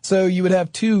 So you would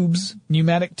have tubes,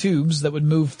 pneumatic tubes that would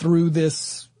move through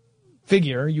this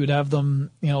figure. You would have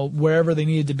them, wherever they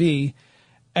needed to be.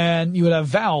 And you would have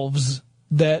valves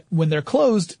that, when they're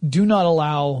closed, do not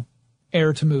allow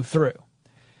air to move through.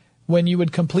 when you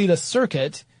would complete a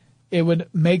circuit, it would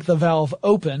make the valve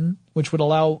open, which would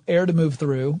allow air to move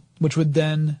through, which would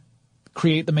then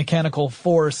create the mechanical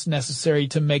force necessary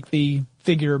to make the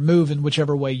figure move in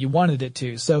whichever way you wanted it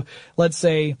to. So let's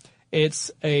say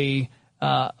it's a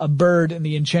bird in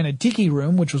the Enchanted Tiki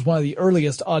Room, which was one of the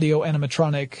earliest audio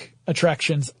animatronic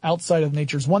attractions outside of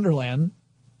Nature's Wonderland,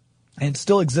 and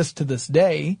still exists to this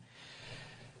day.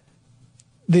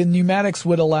 The pneumatics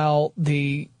would allow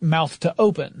the mouth to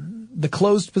open. The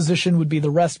closed position would be the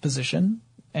rest position,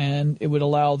 and it would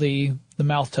allow the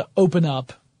mouth to open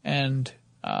up. And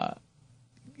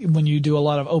when you do a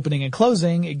lot of opening and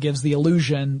closing, it gives the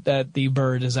illusion that the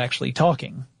bird is actually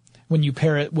talking when you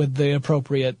pair it with the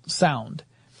appropriate sound.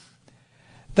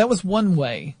 That was one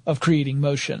way of creating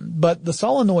motion, but the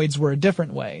solenoids were a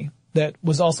different way that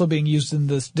was also being used in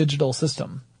this digital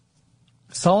system.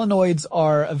 Solenoids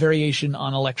are a variation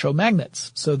on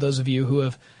electromagnets. So those of you who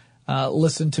have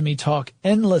listened to me talk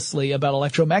endlessly about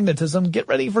electromagnetism, get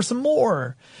ready for some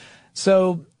more.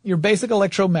 So your basic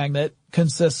electromagnet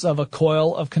consists of a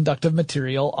coil of conductive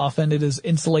material. Often it is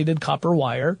insulated copper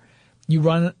wire. You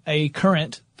run a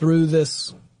current through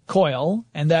this coil,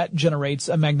 and that generates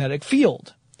a magnetic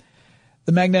field.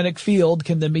 The magnetic field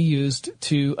can then be used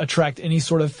to attract any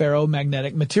sort of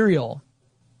ferromagnetic material.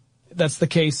 That's the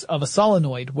case of a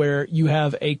solenoid, where you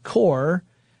have a core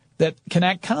that can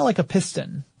act kind of like a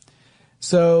piston.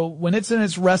 So when it's in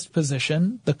its rest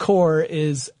position, the core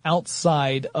is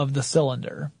outside of the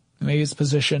cylinder. Maybe it's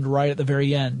positioned right at the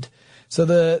very end. So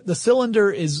the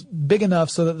cylinder is big enough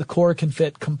so that the core can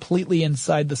fit completely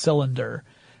inside the cylinder.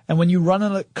 And when you run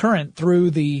a current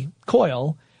through the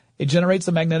coil, it generates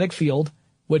a magnetic field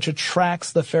which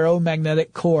attracts the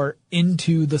ferromagnetic core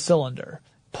into the cylinder,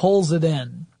 pulls it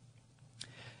in.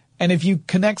 And if you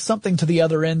connect something to the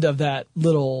other end of that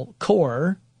little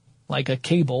core, like a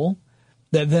cable,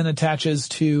 that then attaches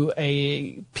to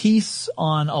a piece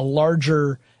on a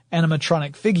larger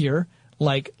animatronic figure,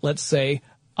 like, let's say,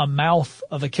 a mouth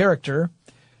of a character,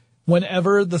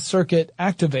 whenever the circuit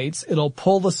activates, it'll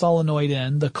pull the solenoid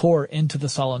in, the core into the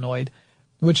solenoid,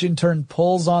 which in turn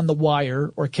pulls on the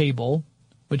wire or cable,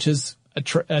 which is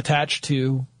attached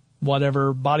to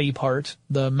whatever body part,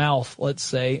 the mouth, let's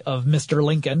say, of Mr.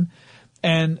 Lincoln,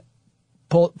 and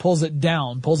pulls it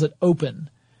down, pulls it open.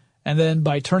 And then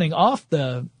by turning off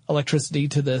the electricity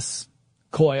to this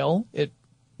coil, it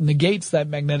negates that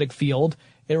magnetic field.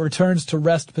 It returns to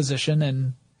rest position,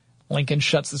 and Lincoln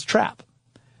shuts his trap.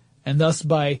 And thus,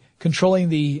 by controlling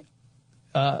the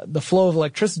flow of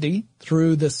electricity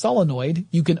through this solenoid,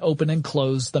 you can open and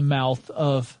close the mouth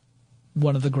of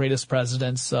one of the greatest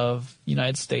presidents of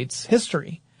United States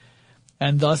history.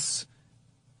 And thus,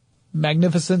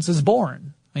 magnificence is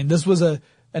born. I mean, this was an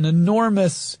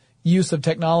enormous use of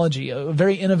technology, a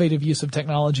very innovative use of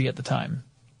technology at the time.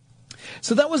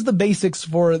 So that was the basics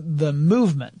for the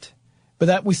movement. But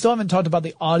that we still haven't talked about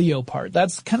the audio part.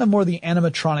 That's kind of more the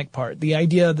animatronic part, the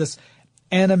idea of this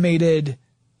animated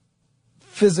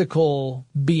physical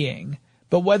being.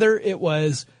 But whether it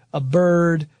was a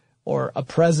bird or a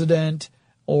president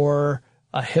or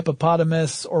a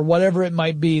hippopotamus or whatever it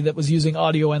might be that was using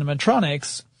audio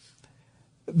animatronics,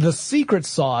 the secret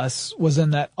sauce was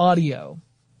in that audio.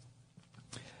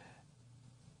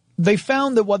 They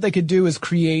found that what they could do is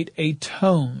create a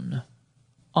tone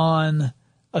on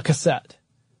a cassette,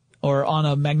 or on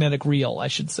a magnetic reel, I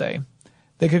should say.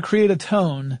 They could create a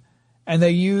tone, and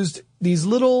they used these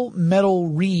little metal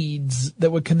reeds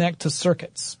that would connect to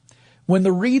circuits. When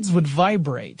the reeds would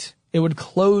vibrate, it would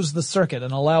close the circuit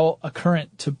and allow a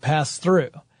current to pass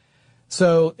through.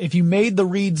 So if you made the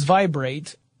reeds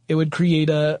vibrate, it would create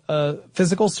a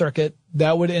physical circuit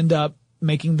that would end up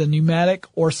making the pneumatic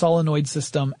or solenoid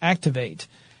system activate,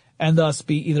 and thus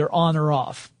be either on or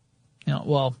off.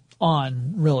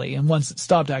 On, really. And once it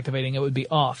stopped activating, it would be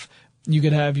off. You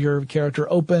could have your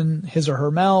character open his or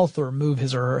her mouth or move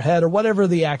his or her head or whatever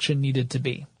the action needed to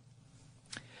be.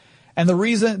 And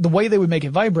the way they would make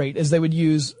it vibrate is they would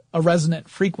use a resonant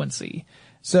frequency.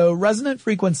 So resonant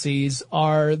frequencies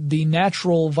are the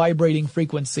natural vibrating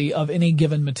frequency of any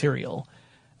given material.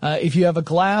 If you have a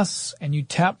glass and you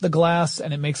tap the glass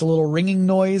and it makes a little ringing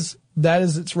noise, that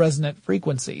is its resonant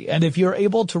frequency. And if you're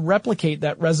able to replicate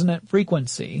that resonant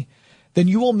frequency, then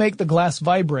you will make the glass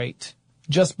vibrate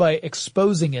just by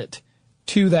exposing it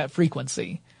to that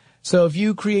frequency. So if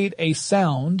you create a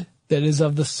sound that is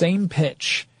of the same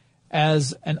pitch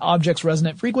as an object's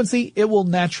resonant frequency, it will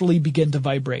naturally begin to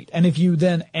vibrate. And if you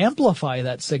then amplify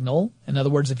that signal, in other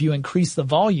words, if you increase the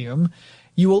volume,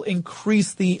 you will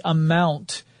increase the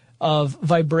amount of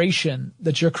vibration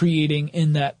that you're creating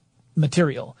in that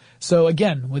material. So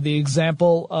again, with the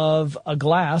example of a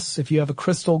glass, if you have a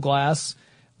crystal glass,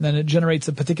 then it generates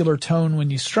a particular tone when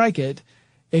you strike it.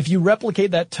 If you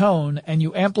replicate that tone and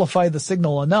you amplify the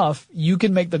signal enough, you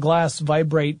can make the glass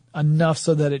vibrate enough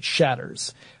so that it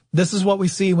shatters. This is what we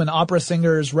see when opera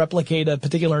singers replicate a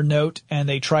particular note and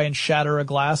they try and shatter a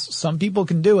glass. Some people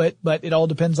can do it, but it all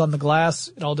depends on the glass.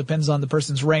 It all depends on the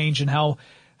person's range and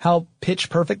how pitch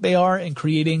perfect they are in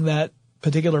creating that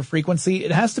particular frequency.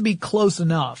 It has to be close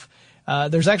enough.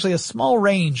 There's actually a small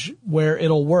range where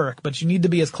it'll work, but you need to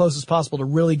be as close as possible to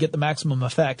really get the maximum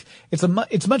effect.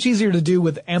 It's much easier to do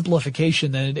with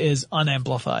amplification than it is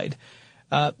unamplified.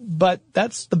 But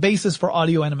that's the basis for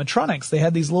audio animatronics. They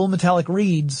had these little metallic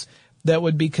reeds that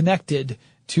would be connected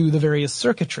to the various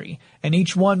circuitry, and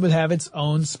each one would have its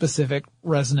own specific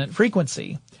resonant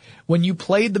frequency. When you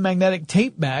played the magnetic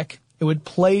tape back, it would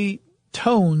play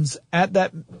tones at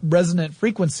that resonant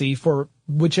frequency for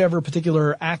whichever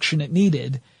particular action it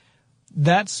needed.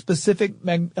 That specific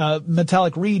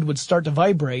metallic reed would start to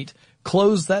vibrate,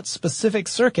 close that specific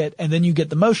circuit, and then you get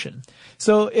the motion.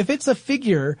 So if it's a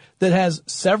figure that has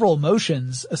several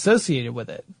motions associated with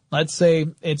it, let's say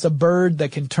it's a bird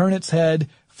that can turn its head,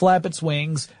 flap its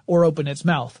wings, or open its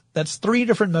mouth. That's 3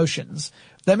 different motions.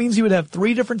 That means you would have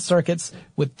 3 different circuits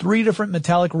with 3 different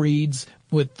metallic reeds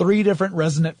with 3 different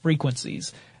resonant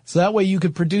frequencies. So that way you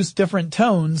could produce different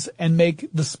tones and make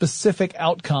the specific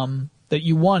outcome that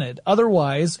you wanted.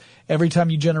 Otherwise, every time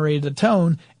you generated a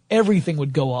tone, everything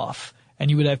would go off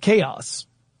and you would have chaos.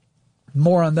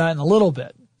 More on that in a little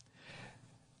bit.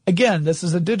 Again, this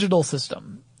is a digital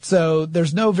system, so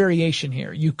there's no variation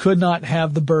here. You could not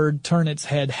have the bird turn its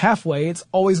head halfway. It's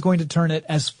always going to turn it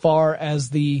as far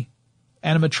as the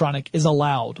animatronic is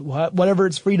allowed. Whatever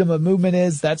its freedom of movement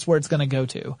is, that's where it's going to go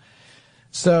to.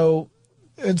 So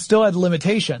it still had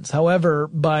limitations. However,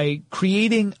 by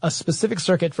creating a specific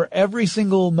circuit for every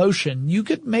single motion, you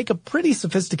could make a pretty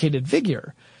sophisticated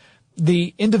figure.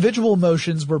 The individual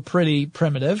motions were pretty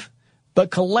primitive, but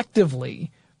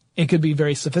collectively it could be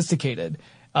very sophisticated.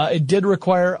 It did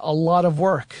require a lot of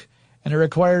work, and it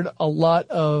required a lot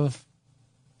of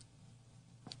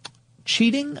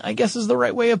cheating, I guess is the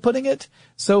right way of putting it.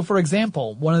 So, for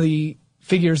example, one of the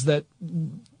figures that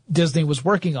Disney was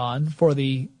working on for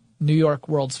the New York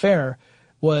World's Fair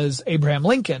was Abraham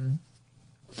Lincoln.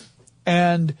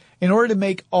 And in order to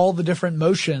make all the different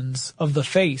motions of the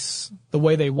face the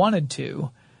way they wanted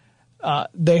to,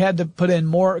 they had to put in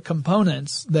more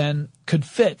components than could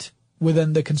fit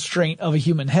within the constraint of a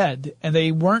human head. And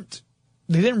they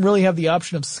didn't really have the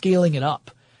option of scaling it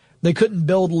up. They couldn't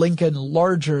build Lincoln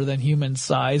larger than human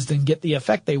sized and get the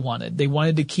effect they wanted. They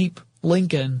wanted to keep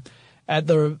Lincoln at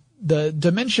the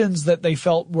dimensions that they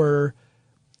felt were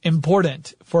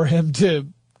important for him to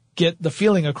get the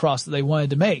feeling across that they wanted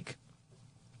to make.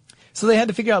 So they had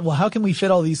to figure out, well, how can we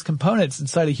fit all these components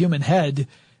inside a human head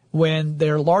when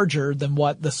they're larger than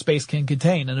what the space can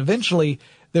contain? And eventually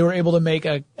they were able to make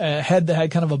a head that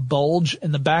had kind of a bulge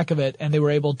in the back of it, and they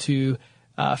were able to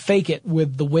fake it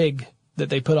with the wig that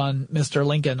they put on Mr.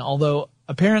 Lincoln. Although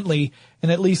apparently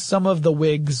in at least some of the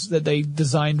wigs that they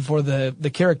designed for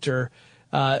the character,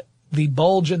 the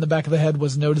bulge in the back of the head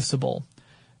was noticeable.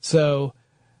 So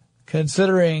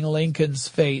considering Lincoln's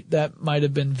fate, that might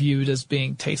have been viewed as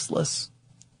being tasteless.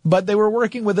 But they were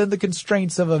working within the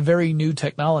constraints of a very new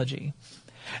technology.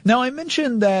 Now, I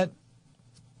mentioned that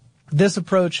this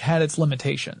approach had its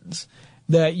limitations,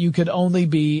 that you could only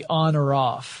be on or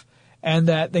off, and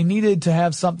that they needed to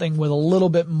have something with a little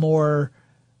bit more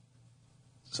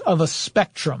of a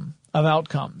spectrum of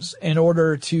outcomes in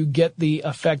order to get the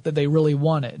effect that they really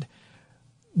wanted.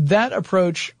 That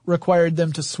approach required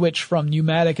them to switch from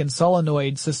pneumatic and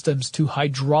solenoid systems to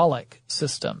hydraulic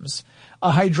systems.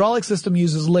 A hydraulic system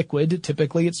uses liquid,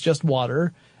 typically it's just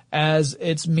water, as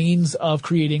its means of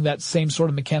creating that same sort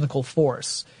of mechanical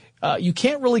force. You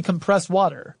can't really compress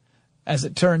water, as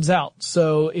it turns out.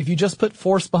 So if you just put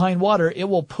force behind water, it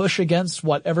will push against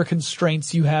whatever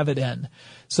constraints you have it in.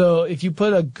 So if you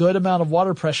put a good amount of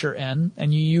water pressure in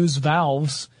and you use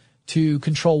valves to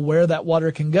control where that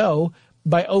water can go,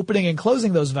 by opening and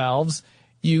closing those valves,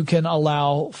 you can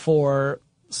allow for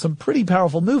some pretty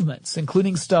powerful movements,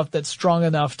 including stuff that's strong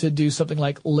enough to do something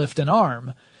like lift an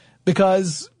arm.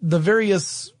 Because the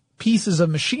various pieces of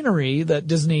machinery that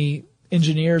Disney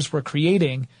engineers were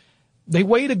creating, they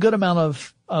weighed a good amount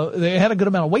they had a good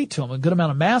amount of weight to them, a good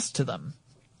amount of mass to them.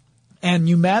 And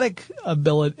pneumatic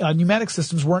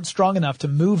systems weren't strong enough to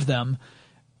move them,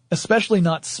 especially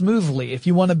not smoothly. If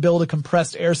you want to build a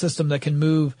compressed air system that can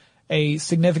move a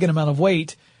significant amount of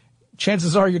weight,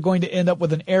 chances are you're going to end up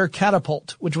with an air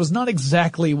catapult, which was not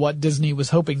exactly what Disney was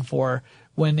hoping for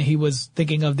when he was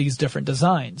thinking of these different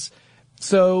designs.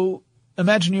 So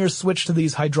Imagineers switched to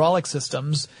these hydraulic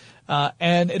systems,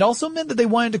 and it also meant that they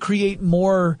wanted to create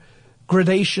more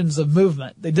gradations of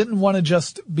movement. They didn't want to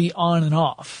just be on and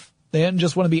off. They didn't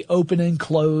just want to be open and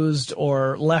closed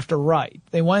or left or right.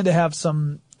 They wanted to have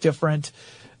some different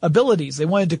abilities. They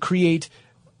wanted to create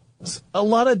a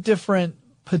lot of different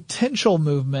potential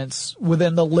movements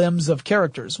within the limbs of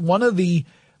characters. One of the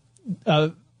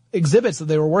exhibits that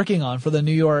they were working on for the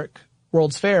New York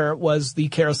World's Fair was the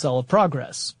Carousel of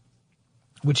Progress,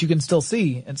 which you can still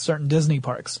see in certain Disney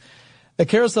parks. The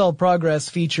Carousel of Progress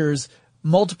features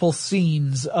multiple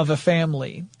scenes of a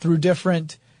family through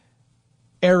different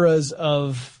eras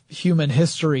of human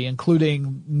history,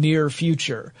 including near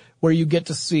future, where you get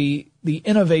to see the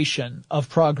innovation of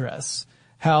progress,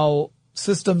 how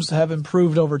systems have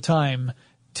improved over time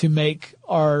to make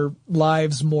our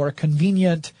lives more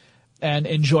convenient and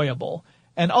enjoyable.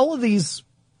 And all of these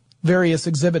various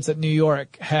exhibits at New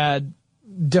York had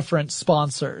different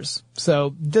sponsors.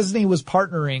 So Disney was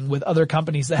partnering with other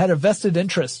companies that had a vested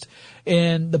interest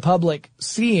in the public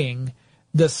seeing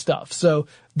this stuff. So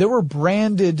there were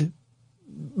branded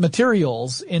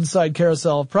materials inside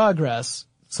Carousel of Progress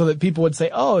so that people would say,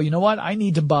 oh, you know what? I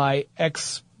need to buy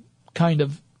X kind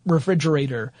of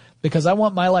refrigerator because I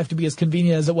want my life to be as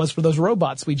convenient as it was for those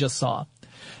robots we just saw.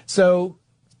 So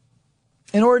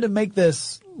in order to make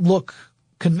this look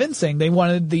convincing, they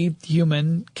wanted the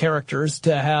human characters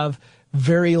to have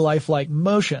very lifelike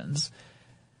motions.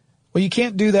 Well, you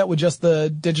can't do that with just the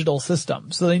digital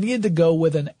system. So they needed to go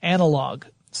with an analog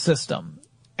system.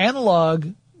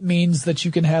 Analog means that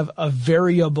you can have a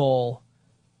variable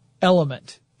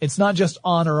element. It's not just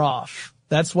on or off.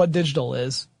 That's what digital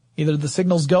is. Either the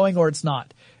signal's going or it's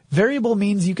not. Variable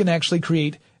means you can actually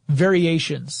create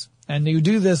variations. And you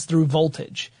do this through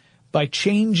voltage, by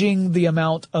changing the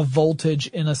amount of voltage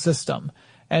in a system.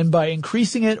 And by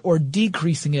increasing it or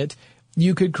decreasing it,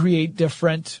 you could create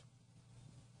different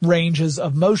ranges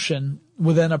of motion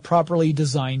within a properly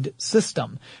designed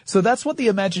system. So that's what the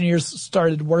Imagineers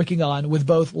started working on with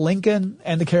both Lincoln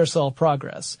and the Carousel of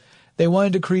Progress. They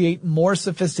wanted to create more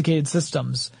sophisticated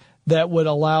systems that would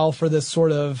allow for this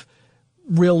sort of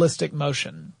realistic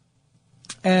motion.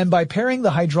 And by pairing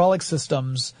the hydraulic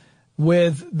systems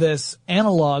with this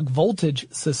analog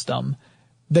voltage system,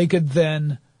 they could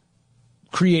then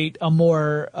create a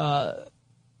more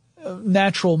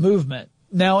natural movement.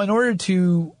 Now, in order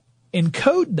to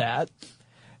encode that,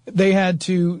 they had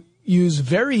to use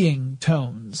varying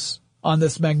tones on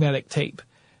this magnetic tape.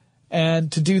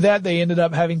 And to do that, they ended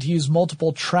up having to use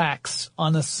multiple tracks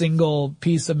on a single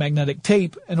piece of magnetic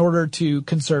tape in order to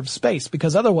conserve space,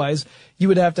 because otherwise you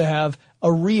would have to have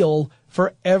a reel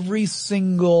for every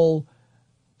single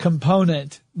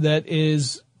component that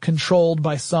is controlled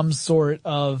by some sort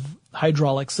of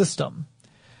hydraulic system.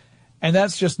 And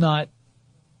that's just not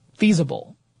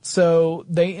feasible. So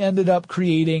they ended up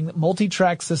creating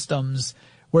multi-track systems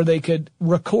where they could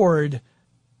record,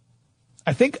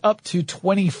 I think, up to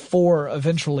 24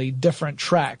 eventually different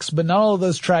tracks, but not all of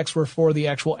those tracks were for the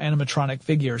actual animatronic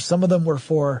figures. Some of them were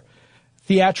for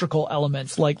theatrical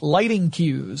elements like lighting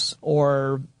cues,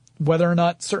 or whether or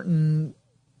not certain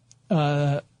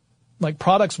like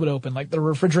products would open, like the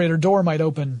refrigerator door might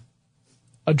open,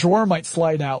 a drawer might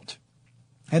slide out,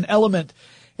 an element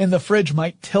in the fridge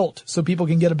might tilt so people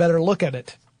can get a better look at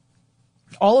it.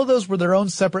 All of those were their own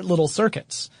separate little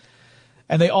circuits,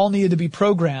 and they all needed to be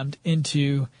programmed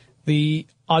into the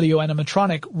audio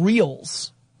animatronic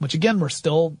reels, which again were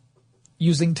still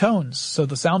using tones, so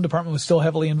the sound department was still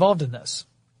heavily involved in this.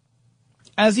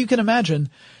 As you can imagine,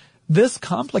 this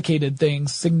complicated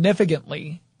things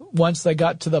significantly once they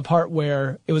got to the part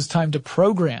where it was time to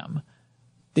program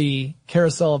the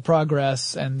Carousel of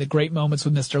Progress and the Great Moments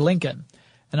with Mr. Lincoln.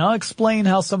 And I'll explain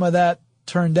how some of that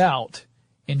turned out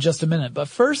in just a minute. But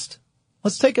first,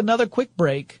 let's take another quick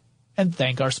break and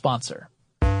thank our sponsor.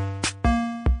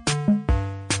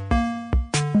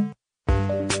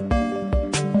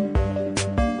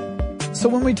 So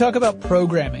when we talk about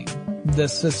programming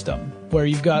this system, where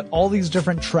you've got all these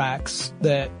different tracks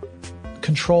that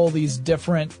control these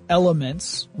different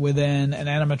elements within an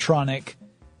animatronic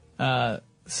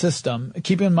system,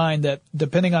 keep in mind that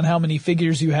depending on how many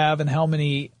figures you have and how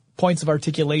many points of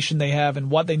articulation they have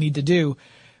and what they need to do,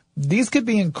 these could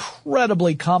be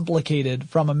incredibly complicated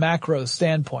from a macro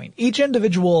standpoint. Each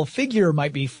individual figure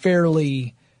might be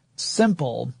fairly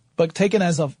simple, but taken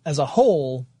as a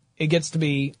whole, it gets to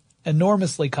be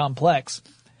enormously complex.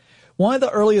 One of the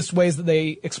earliest ways that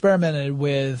they experimented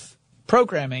with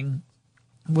programming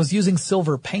was using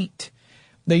silver paint.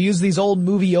 They used these old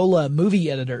Moviola movie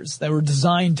editors that were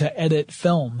designed to edit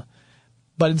film.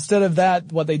 But instead of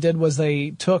that, what they did was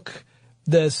they took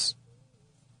this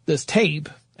tape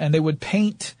and they would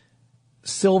paint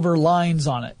silver lines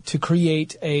on it to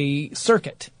create a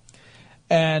circuit.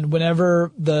 And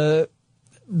whenever the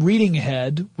reading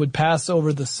head would pass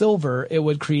over the silver, it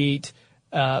would create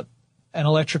an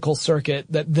electrical circuit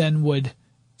that then would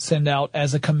send out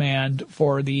as a command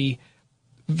for the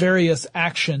various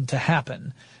action to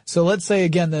happen. So let's say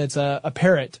again that it's a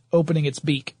parrot opening its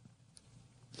beak.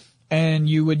 And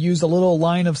you would use a little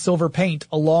line of silver paint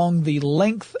along the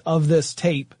length of this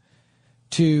tape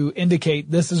to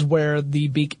indicate this is where the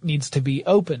beak needs to be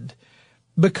opened.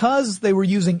 Because they were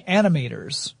using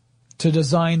animators to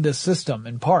design this system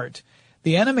in part,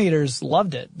 the animators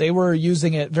loved it. They were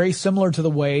using it very similar to the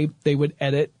way they would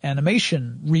edit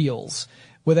animation reels.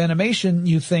 With animation,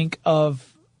 you think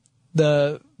of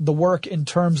the work in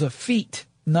terms of feet,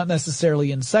 not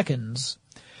necessarily in seconds.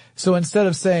 So instead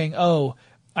of saying, oh,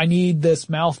 I need this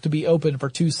mouth to be open for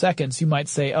 2 seconds, you might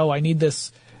say, oh, I need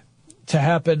this to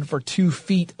happen for 2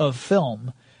 feet of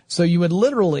film. So you would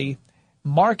literally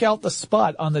mark out the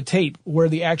spot on the tape where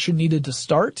the action needed to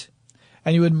start,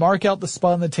 and you would mark out the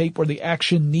spot on the tape where the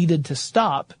action needed to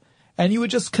stop, and you would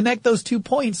just connect those 2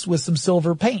 points with some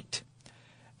silver paint.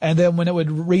 And then when it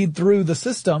would read through the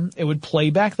system, it would play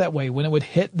back that way. When it would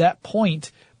hit that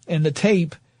point in the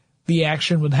tape, the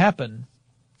action would happen.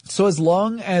 So as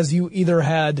long as you either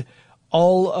had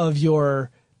all of your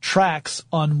tracks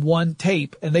on one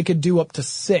tape, and they could do up to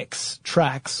 6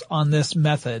 tracks on this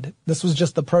method. This was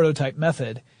just the prototype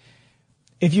method.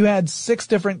 If you had 6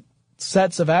 different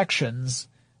sets of actions,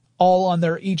 all on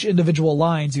their each individual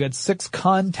lines, you had 6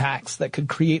 contacts that could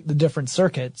create the different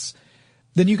circuits,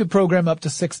 then you could program up to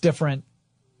 6 different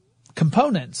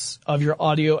components of your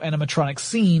audio animatronic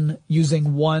scene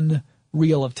using one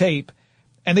reel of tape.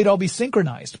 And they'd all be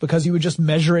synchronized because you would just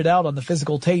measure it out on the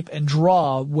physical tape and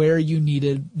draw where you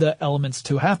needed the elements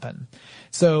to happen.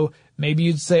 So maybe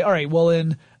you'd say, all right, well,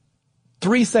 in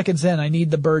 3 seconds in, I need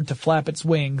the bird to flap its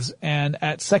wings. And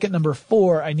at second number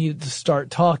 4, I need it to start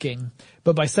talking.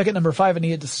 But by second number 5, I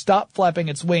need it to stop flapping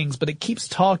its wings, but it keeps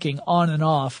talking on and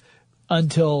off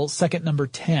until second number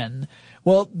 10.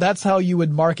 Well, that's how you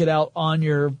would mark it out on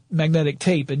your magnetic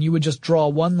tape. And you would just draw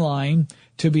one line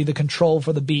to be the control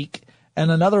for the beak, and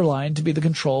another line to be the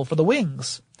control for the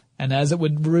wings. And as it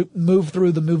would move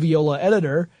through the Moviola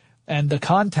editor and the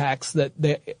contacts that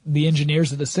the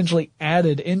engineers had essentially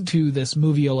added into this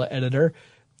Moviola editor,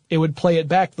 it would play it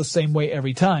back the same way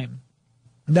every time.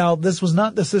 Now, this was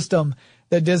not the system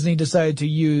that Disney decided to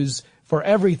use for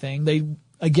everything. They,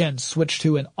 again, switched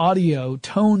to an audio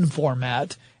tone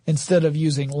format instead of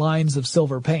using lines of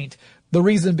silver paint. The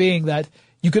reason being that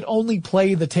you could only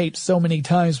play the tape so many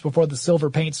times before the silver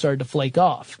paint started to flake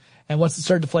off. And once it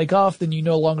started to flake off, then you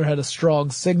no longer had a strong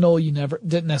signal. You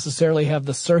didn't necessarily have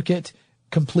the circuit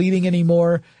completing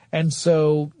anymore. And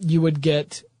so you would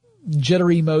get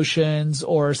jittery motions,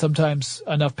 or sometimes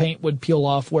enough paint would peel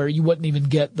off where you wouldn't even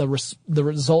get the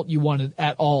result you wanted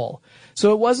at all.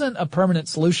 So it wasn't a permanent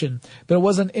solution, but it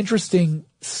was an interesting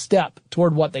step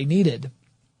toward what they needed.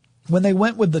 When they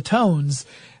went with the tones,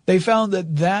 they found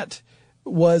that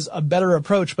was a better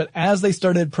approach, but as they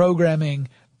started programming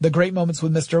the Great Moments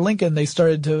with Mr. Lincoln, they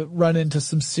started to run into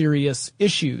some serious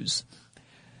issues.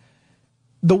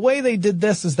 The way they did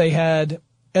this is they had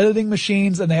editing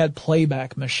machines and they had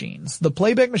playback machines. The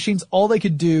playback machines, all they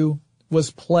could do was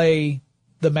play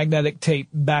the magnetic tape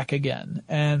back again.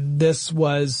 And this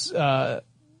was,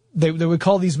 they would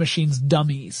call these machines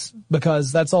dummies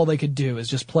because that's all they could do is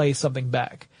just play something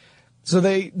back. So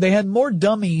they had more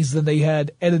dummies than they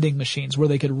had editing machines where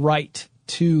they could write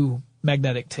to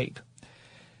magnetic tape.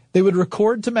 They would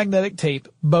record to magnetic tape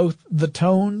both the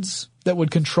tones that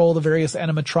would control the various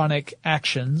animatronic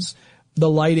actions, the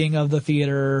lighting of the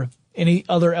theater, any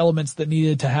other elements that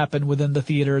needed to happen within the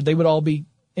theater. They would all be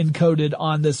encoded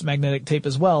on this magnetic tape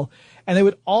as well. And they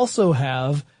would also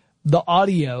have the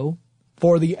audio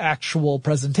for the actual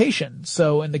presentation.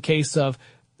 So in the case of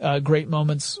Great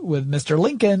Moments with Mr.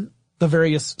 Lincoln, the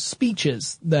various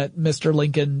speeches that Mr.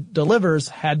 Lincoln delivers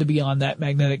had to be on that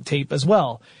magnetic tape as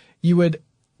well. You would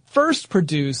first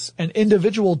produce an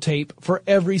individual tape for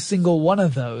every single one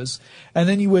of those, and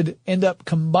then you would end up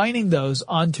combining those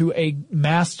onto a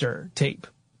master tape.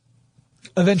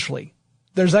 Eventually.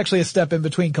 There's actually a step in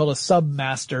between called a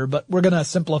submaster, but we're going to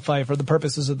simplify for the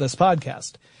purposes of this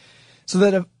podcast. So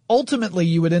that ultimately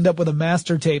you would end up with a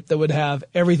master tape that would have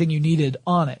everything you needed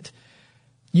on it.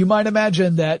 You might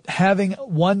imagine that having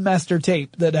one master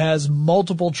tape that has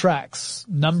multiple tracks,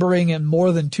 numbering in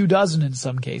more than 24 in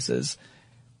some cases,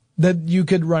 that you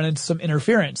could run into some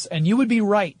interference. And you would be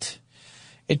right.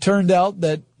 It turned out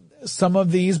that some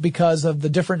of these, because of the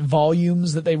different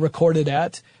volumes that they recorded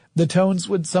at, the tones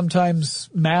would sometimes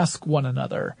mask one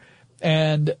another.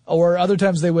 Or other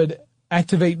times they would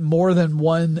activate more than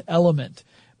one element,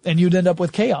 and you'd end up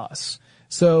with chaos.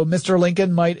 So Mr.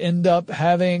 Lincoln might end up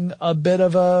having a bit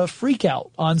of a freak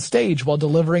out on stage while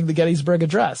delivering the Gettysburg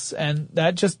Address. And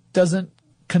that just doesn't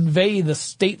convey the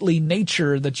stately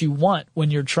nature that you want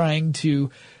when you're trying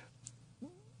to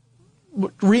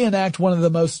reenact one of the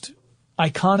most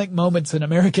iconic moments in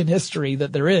American history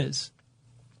that there is.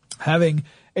 Having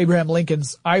Abraham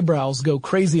Lincoln's eyebrows go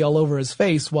crazy all over his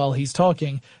face while he's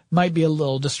talking might be a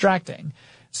little distracting.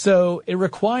 So it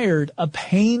required a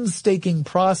painstaking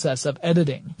process of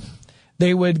editing.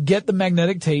 They would get the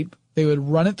magnetic tape, they would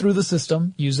run it through the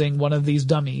system using one of these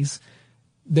dummies.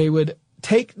 They would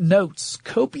take notes,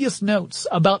 copious notes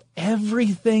about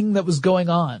everything that was going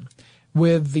on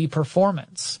with the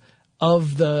performance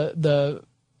of the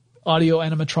audio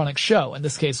animatronic show. In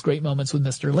this case, Great Moments with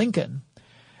Mr. Lincoln.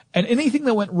 And anything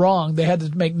that went wrong, they had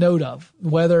to make note of,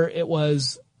 whether it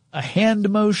was a hand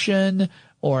motion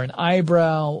or an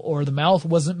eyebrow, or the mouth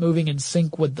wasn't moving in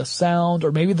sync with the sound,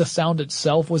 or maybe the sound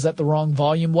itself was at the wrong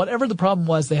volume. Whatever the problem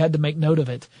was, they had to make note of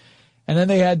it. And then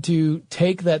they had to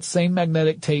take that same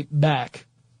magnetic tape back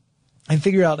and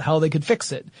figure out how they could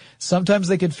fix it. Sometimes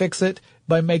they could fix it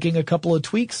by making a couple of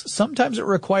tweaks. Sometimes it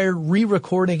required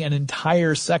re-recording an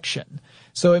entire section.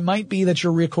 So it might be that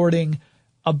you're recording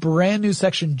a brand new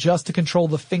section just to control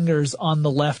the fingers on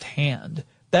the left hand.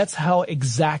 That's how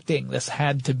exacting this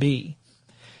had to be.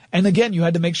 And again, you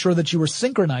had to make sure that you were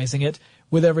synchronizing it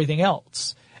with everything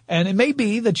else. And it may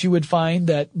be that you would find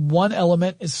that one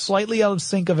element is slightly out of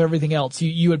sync of everything else.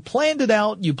 You had planned it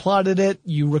out, you plotted it,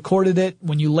 you recorded it.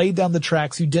 When you laid down the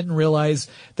tracks, you didn't realize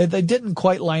that they didn't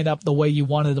quite line up the way you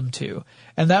wanted them to.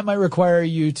 And that might require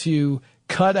you to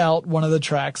cut out one of the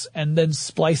tracks and then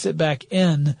splice it back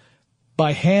in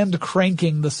by hand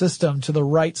cranking the system to the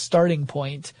right starting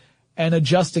point and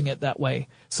adjusting it that way.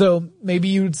 So maybe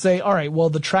you would say, all right, well,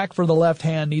 the track for the left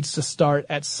hand needs to start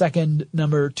at second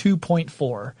number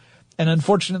 2.4. And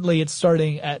unfortunately, it's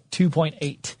starting at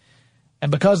 2.8. And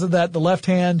because of that, the left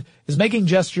hand is making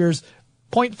gestures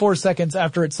 0.4 seconds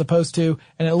after it's supposed to,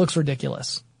 and it looks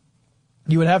ridiculous.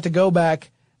 You would have to go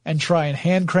back and try and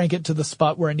hand crank it to the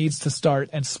spot where it needs to start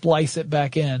and splice it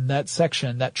back in, that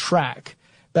section, that track,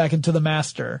 back into the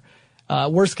master.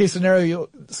 Worst case scenario,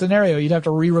 you'd have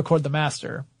to re-record the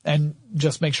master and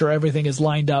just make sure everything is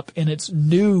lined up in its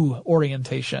new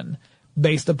orientation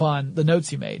based upon the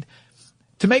notes you made.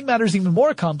 To make matters even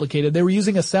more complicated, they were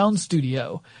using a sound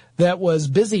studio that was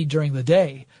busy during the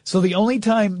day. So the only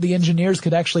time the engineers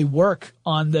could actually work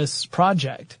on this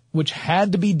project, which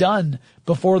had to be done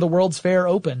before the World's Fair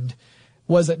opened,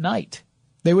 was at night.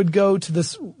 They would go to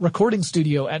this recording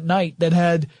studio at night that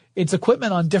had its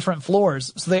equipment on different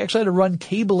floors. So they actually had to run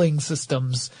cabling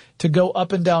systems to go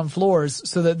up and down floors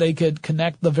so that they could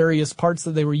connect the various parts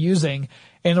that they were using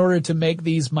in order to make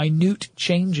these minute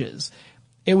changes.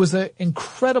 It was an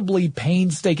incredibly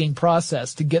painstaking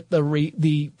process to get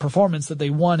the performance that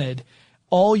they wanted,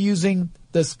 all using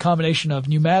this combination of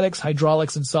pneumatics,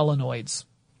 hydraulics, and solenoids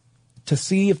to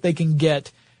see if they can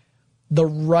get the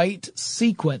right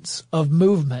sequence of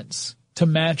movements to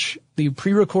match the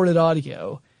pre-recorded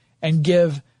audio and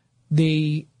give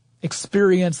the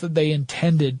experience that they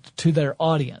intended to their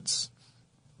audience.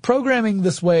 Programming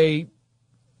this way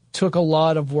took a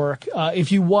lot of work.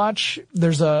 If you watch,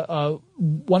 there's a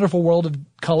Wonderful World of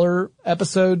Color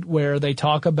episode where they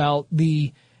talk about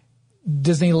the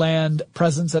Disneyland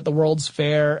presence at the World's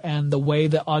Fair and the way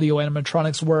that audio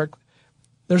animatronics work.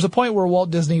 There's a point where Walt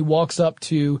Disney walks up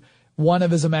to one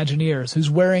of his Imagineers who's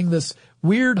wearing this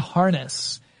weird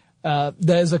harness that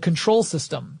is a control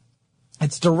system.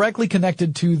 It's directly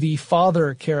connected to the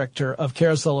father character of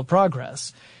Carousel of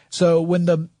Progress. So when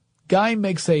the guy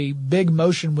makes a big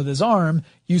motion with his arm,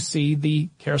 you see the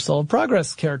Carousel of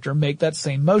Progress character make that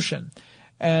same motion.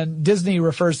 And Disney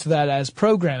refers to that as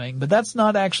programming, but that's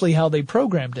not actually how they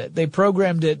programmed it. They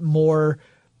programmed it more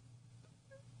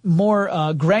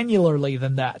granularly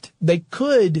than that. They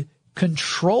could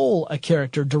control a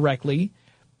character directly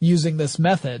using this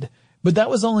method, but that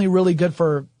was only really good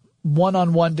for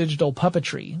one-on-one digital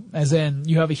puppetry, as in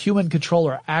you have a human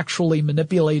controller actually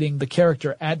manipulating the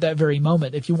character at that very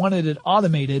moment. If you wanted it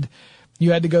automated,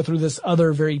 you had to go through this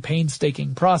other very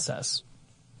painstaking process.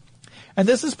 And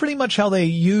this is pretty much how they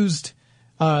used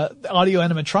audio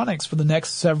animatronics for the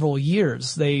next several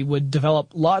years. They would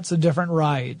develop lots of different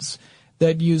rides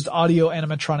that used audio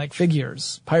animatronic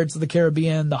figures. Pirates of the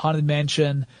Caribbean, the Haunted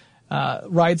Mansion,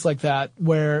 rides like that,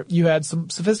 where you had some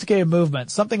sophisticated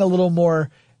movement, something a little more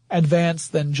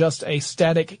advanced than just a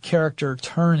static character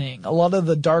turning. A lot of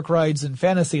the dark rides in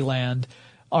Fantasyland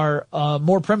are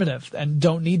more primitive and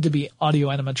don't need to be audio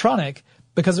animatronic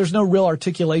because there's no real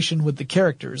articulation with the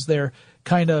characters. They're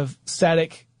kind of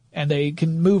static and they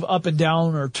can move up and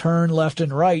down or turn left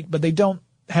and right, but they don't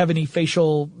have any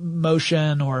facial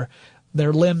motion or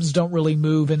their limbs don't really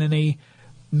move in any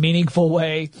meaningful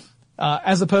way,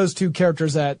 as opposed to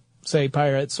characters at, say,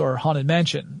 Pirates or Haunted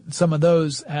Mansion. Some of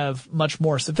those have much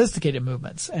more sophisticated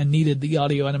movements and needed the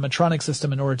audio animatronic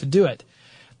system in order to do it.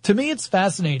 To me, it's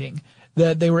fascinating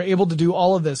that they were able to do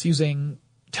all of this using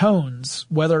tones,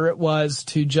 whether it was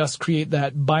to just create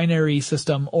that binary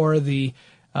system or the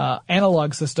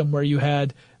analog system where you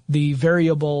had the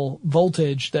variable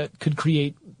voltage that could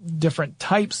create different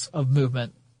types of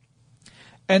movement.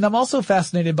 And I'm also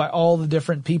fascinated by all the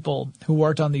different people who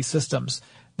worked on these systems.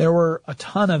 There were a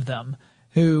ton of them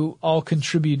who all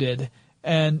contributed,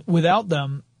 and without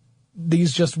them,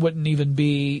 these just wouldn't even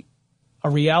be a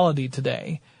reality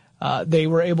today. They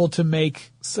were able to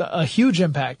make a huge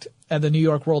impact at the New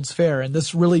York World's Fair, and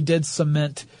this really did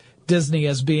cement Disney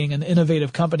as being an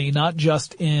innovative company, not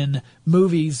just in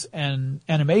movies and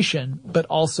animation, but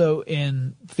also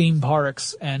in theme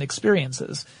parks and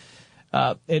experiences.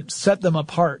 It set them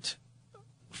apart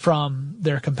from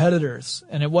their competitors.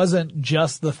 And it wasn't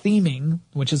just the theming,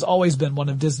 which has always been one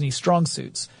of Disney's strong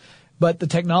suits, but the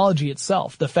technology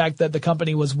itself, the fact that the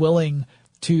company was willing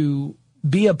to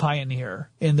be a pioneer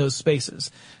in those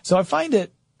spaces. So I find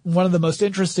it one of the most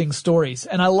interesting stories.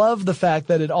 And I love the fact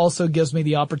that it also gives me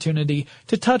the opportunity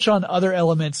to touch on other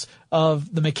elements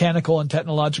of the mechanical and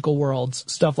technological worlds,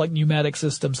 stuff like pneumatic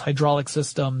systems, hydraulic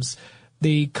systems,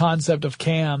 the concept of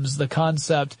cams, the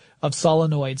concept of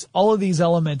solenoids. All of these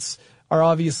elements are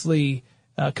obviously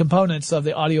components of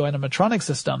the audio animatronic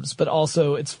systems, but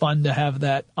also it's fun to have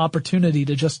that opportunity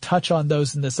to just touch on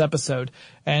those in this episode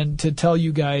and to tell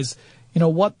you guys,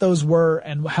 what those were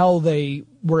and how they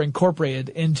were incorporated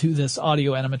into this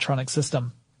audio animatronic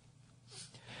system.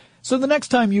 So the next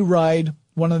time you ride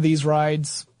one of these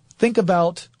rides, think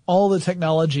about all the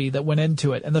technology that went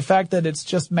into it and the fact that it's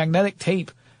just magnetic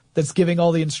tape that's giving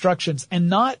all the instructions, and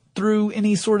not through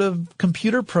any sort of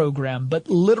computer program, but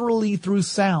literally through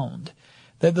sound.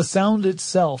 That the sound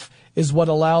itself is what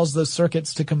allows those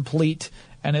circuits to complete,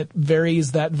 and it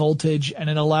varies that voltage, and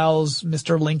it allows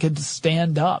Mr. Lincoln to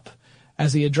stand up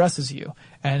as he addresses you.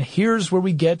 And here's where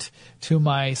we get to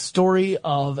my story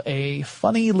of a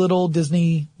funny little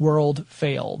Disney World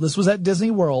fail. This was at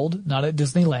Disney World, not at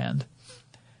Disneyland.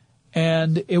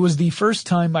 And it was the first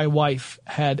time my wife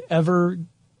had ever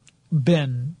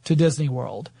been to Disney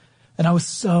World. And I was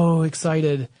so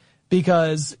excited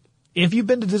because if you've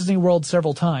been to Disney World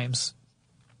several times,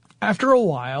 after a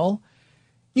while,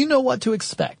 you know what to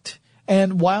expect.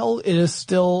 And while it is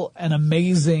still an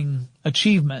amazing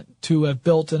achievement to have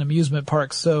built an amusement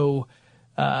park so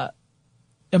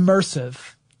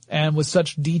immersive and with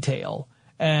such detail,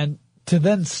 and to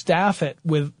then staff it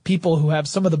with people who have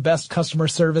some of the best customer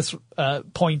service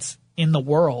points in the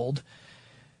world,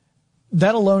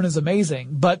 that alone is amazing.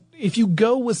 But if you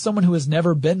go with someone who has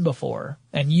never been before,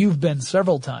 and you've been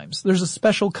several times, there's a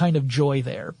special kind of joy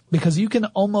there, because you can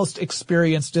almost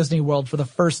experience Disney World for the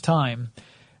first time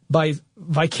by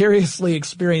vicariously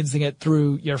experiencing it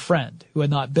through your friend who had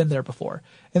not been there before.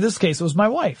 In this case, it was my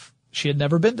wife. She had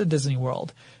never been to Disney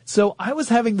World. So I was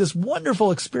having this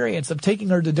wonderful experience of taking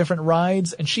her to different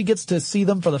rides, and she gets to see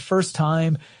them for the first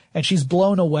time, and she's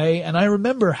blown away. And I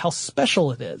remember how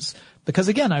special it is. Because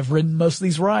again, I've ridden most of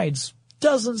these rides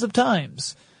dozens of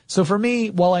times. So for me,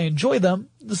 while I enjoy them,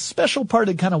 the special part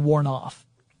had kind of worn off.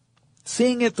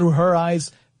 Seeing it through her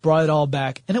eyes brought it all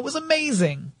back, and it was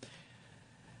amazing.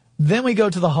 Then we go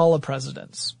to the Hall of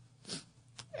Presidents.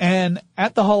 And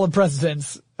at the Hall of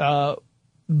Presidents,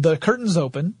 the curtains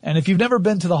open. And if you've never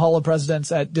been to the Hall of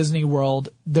Presidents at Disney World,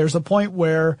 there's a point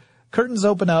where curtains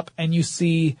open up and you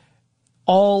see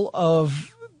all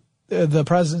of the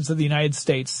presidents of the United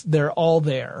States. They're all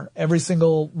there. Every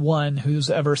single one who's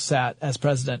ever sat as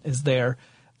president is there,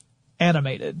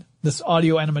 animated, this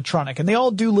audio animatronic. And they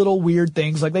all do little weird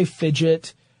things, like they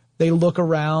fidget, they look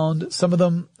around. Some of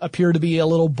them appear to be a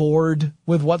little bored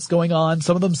with what's going on.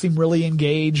 Some of them seem really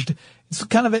engaged. It's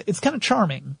kind of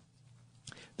charming.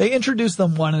 They introduce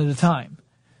them one at a time.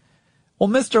 Well,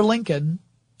 Mr. Lincoln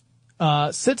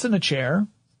sits in a chair,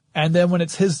 and then when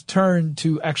it's his turn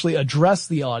to actually address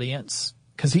the audience,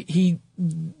 because he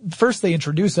first they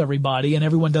introduce everybody and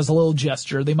everyone does a little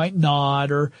gesture. They might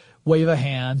nod or wave a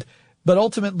hand, but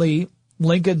ultimately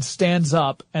Lincoln stands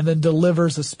up and then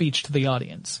delivers a speech to the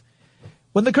audience.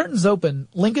 When the curtains open,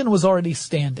 Lincoln was already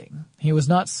standing. He was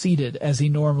not seated as he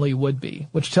normally would be,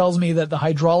 which tells me that the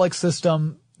hydraulic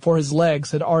system for his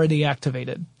legs had already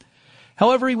activated.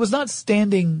 However, he was not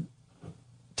standing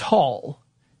tall.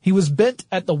 He was bent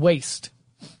at the waist.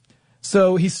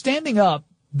 So he's standing up,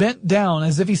 bent down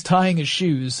as if he's tying his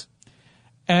shoes,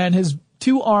 and his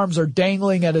two arms are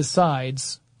dangling at his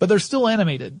sides, but they're still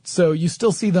animated. So you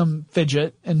still see them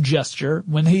fidget and gesture.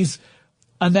 When he's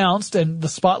announced and the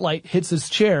spotlight hits his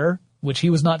chair, which he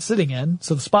was not sitting in,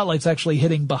 so the spotlight's actually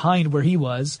hitting behind where he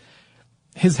was,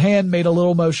 his hand made a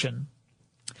little motion.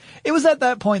 It was at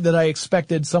that point that I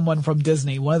expected someone from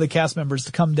Disney, one of the cast members,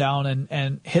 to come down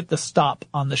and hit the stop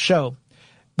on the show.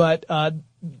 But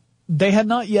they had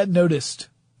not yet noticed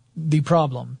the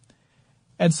problem.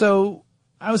 And so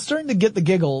I was starting to get the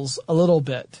giggles a little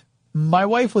bit. My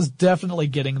wife was definitely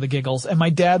getting the giggles, and my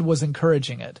dad was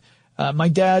encouraging it. My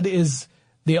dad is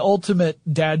the ultimate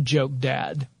dad joke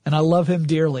dad, and I love him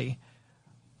dearly.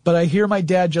 But I hear my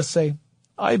dad just say,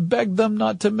 "I begged them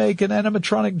not to make an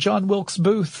animatronic John Wilkes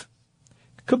Booth."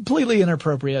 Completely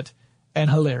inappropriate and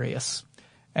hilarious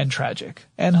and tragic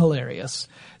and hilarious.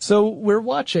 So we're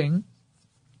watching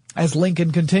as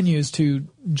Lincoln continues to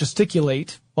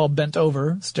gesticulate while bent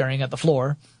over, staring at the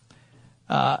floor.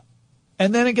 And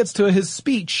then it gets to his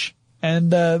speech,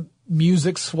 and the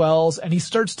music swells, and he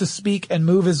starts to speak and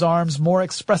move his arms more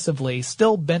expressively,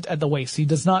 still bent at the waist. He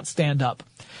does not stand up.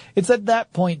 It's at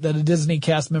that point that a Disney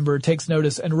cast member takes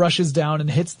notice and rushes down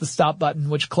and hits the stop button,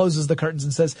 which closes the curtains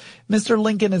and says, "Mr.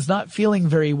 Lincoln is not feeling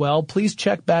very well. Please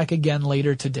check back again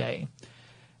later today."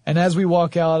 And as we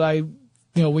walk out,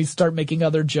 we start making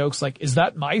other jokes like, "Is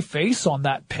that my face on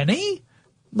that penny?"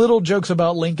 Little jokes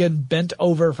about Lincoln bent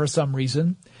over for some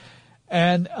reason.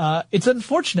 And it's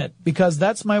unfortunate because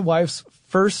that's my wife's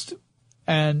first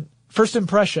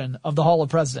impression of the Hall of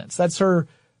Presidents.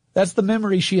 That's the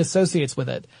memory she associates with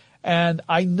it. And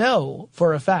I know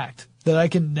for a fact that I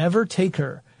can never take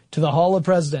her to the Hall of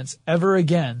Presidents ever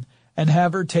again and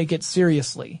have her take it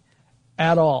seriously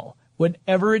at all.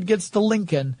 Whenever it gets to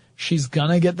Lincoln, she's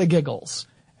gonna get the giggles.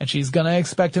 And she's gonna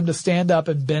expect him to stand up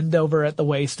and bend over at the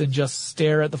waist and just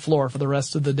stare at the floor for the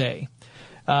rest of the day.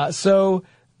 So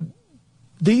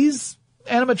these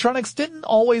animatronics didn't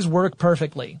always work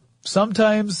perfectly.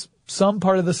 Sometimes some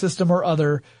part of the system or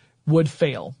other would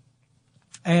fail.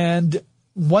 And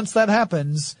once that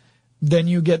happens, then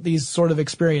you get these sort of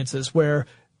experiences where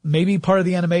maybe part of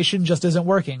the animation just isn't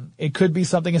working. It could be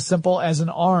something as simple as an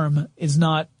arm is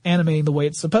not animating the way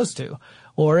it's supposed to.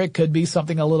 Or it could be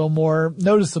something a little more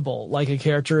noticeable, like a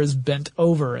character is bent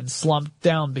over and slumped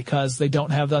down because they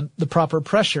don't have the proper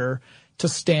pressure to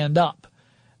stand up.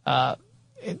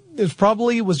 It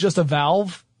probably was just a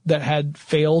valve that had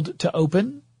failed to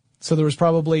open. So there was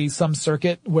probably some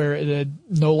circuit where it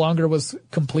no longer was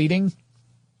completing.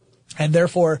 And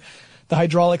therefore, the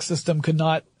hydraulic system could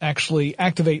not actually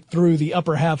activate through the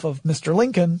upper half of Mr.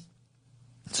 Lincoln.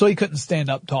 So he couldn't stand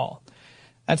up tall.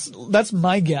 That's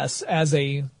my guess as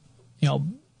a,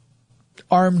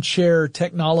 armchair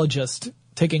technologist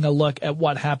taking a look at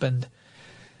what happened.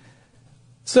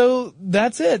 So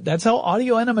that's it. That's how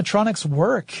audio animatronics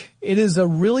work. It is a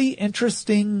really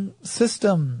interesting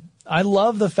system. I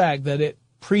love the fact that it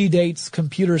predates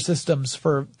computer systems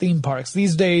for theme parks.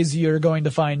 These days, you're going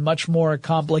to find much more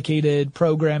complicated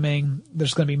programming.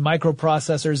 There's going to be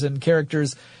microprocessors and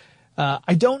characters.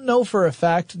 I don't know for a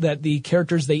fact that the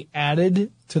characters they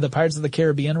added to the Pirates of the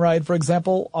Caribbean ride, for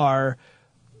example, are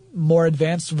more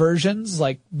advanced versions.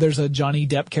 Like there's a Johnny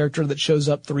Depp character that shows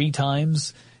up 3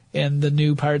 times in the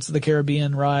new Pirates of the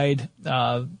Caribbean ride.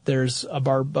 There's a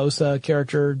Barbossa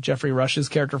character. Jeffrey Rush's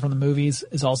character from the movies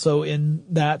is also in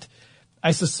that.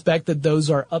 I suspect that those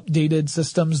are updated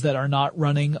systems that are not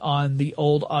running on the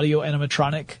old audio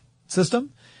animatronic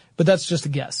system, but that's just a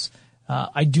guess.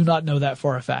 I do not know that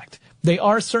for a fact. They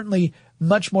are certainly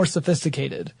much more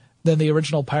sophisticated than the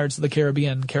original Pirates of the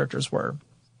Caribbean characters were.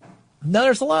 Now,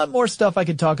 there's a lot more stuff I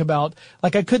could talk about.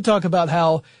 Like I could talk about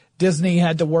how Disney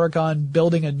had to work on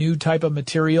building a new type of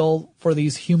material for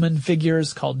these human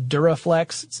figures called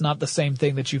Duraflex. It's not the same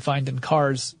thing that you find in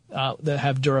cars that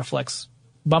have Duraflex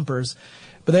bumpers,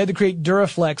 but they had to create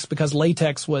Duraflex because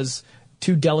latex was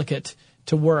too delicate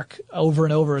to work over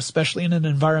and over, especially in an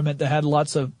environment that had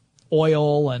lots of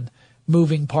oil and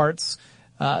moving parts.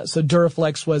 So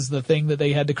Duraflex was the thing that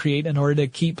they had to create in order to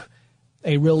keep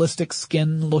a realistic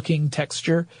skin-looking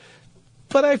texture.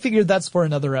 But I figured that's for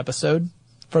another episode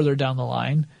further down the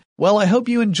line. Well, I hope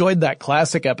you enjoyed that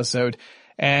classic episode,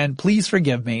 and please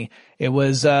forgive me. It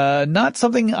was not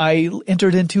something I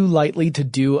entered into lightly to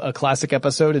do a classic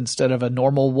episode instead of a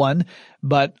normal one,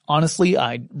 but honestly,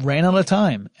 I ran out of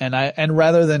time, and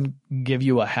rather than give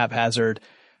you a haphazard,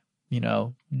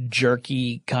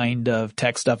 jerky kind of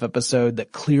tech stuff episode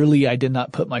that clearly I did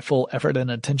not put my full effort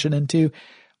and attention into,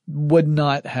 would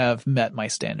not have met my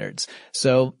standards.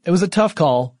 So it was a tough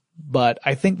call, but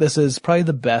I think this is probably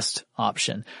the best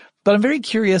option. But I'm very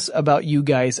curious about you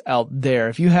guys out there.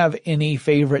 If you have any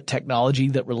favorite technology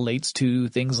that relates to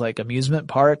things like amusement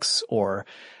parks or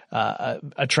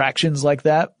attractions like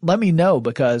that, let me know,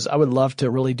 because I would love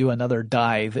to really do another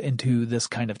dive into this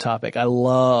kind of topic. I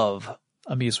love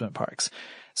amusement parks.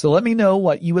 So let me know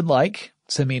what you would like.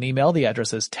 Send me an email. The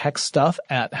address is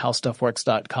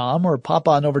techstuff@howstuffworks.com, or pop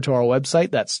on over to our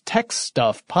website. That's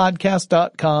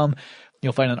techstuffpodcast.com.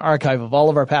 You'll find an archive of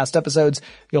all of our past episodes.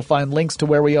 You'll find links to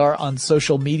where we are on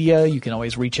social media. You can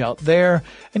always reach out there.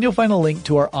 And you'll find a link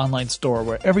to our online store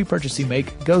where every purchase you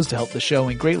make goes to help the show.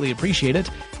 We greatly appreciate it.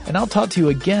 And I'll talk to you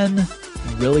again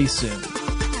really soon.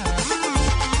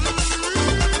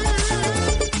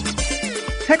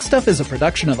 Tech Stuff is a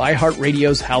production of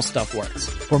iHeartRadio's How Stuff Works.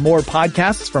 For more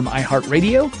podcasts from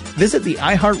iHeartRadio, visit the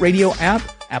iHeartRadio app,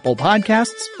 Apple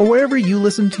Podcasts, or wherever you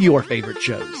listen to your favorite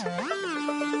shows.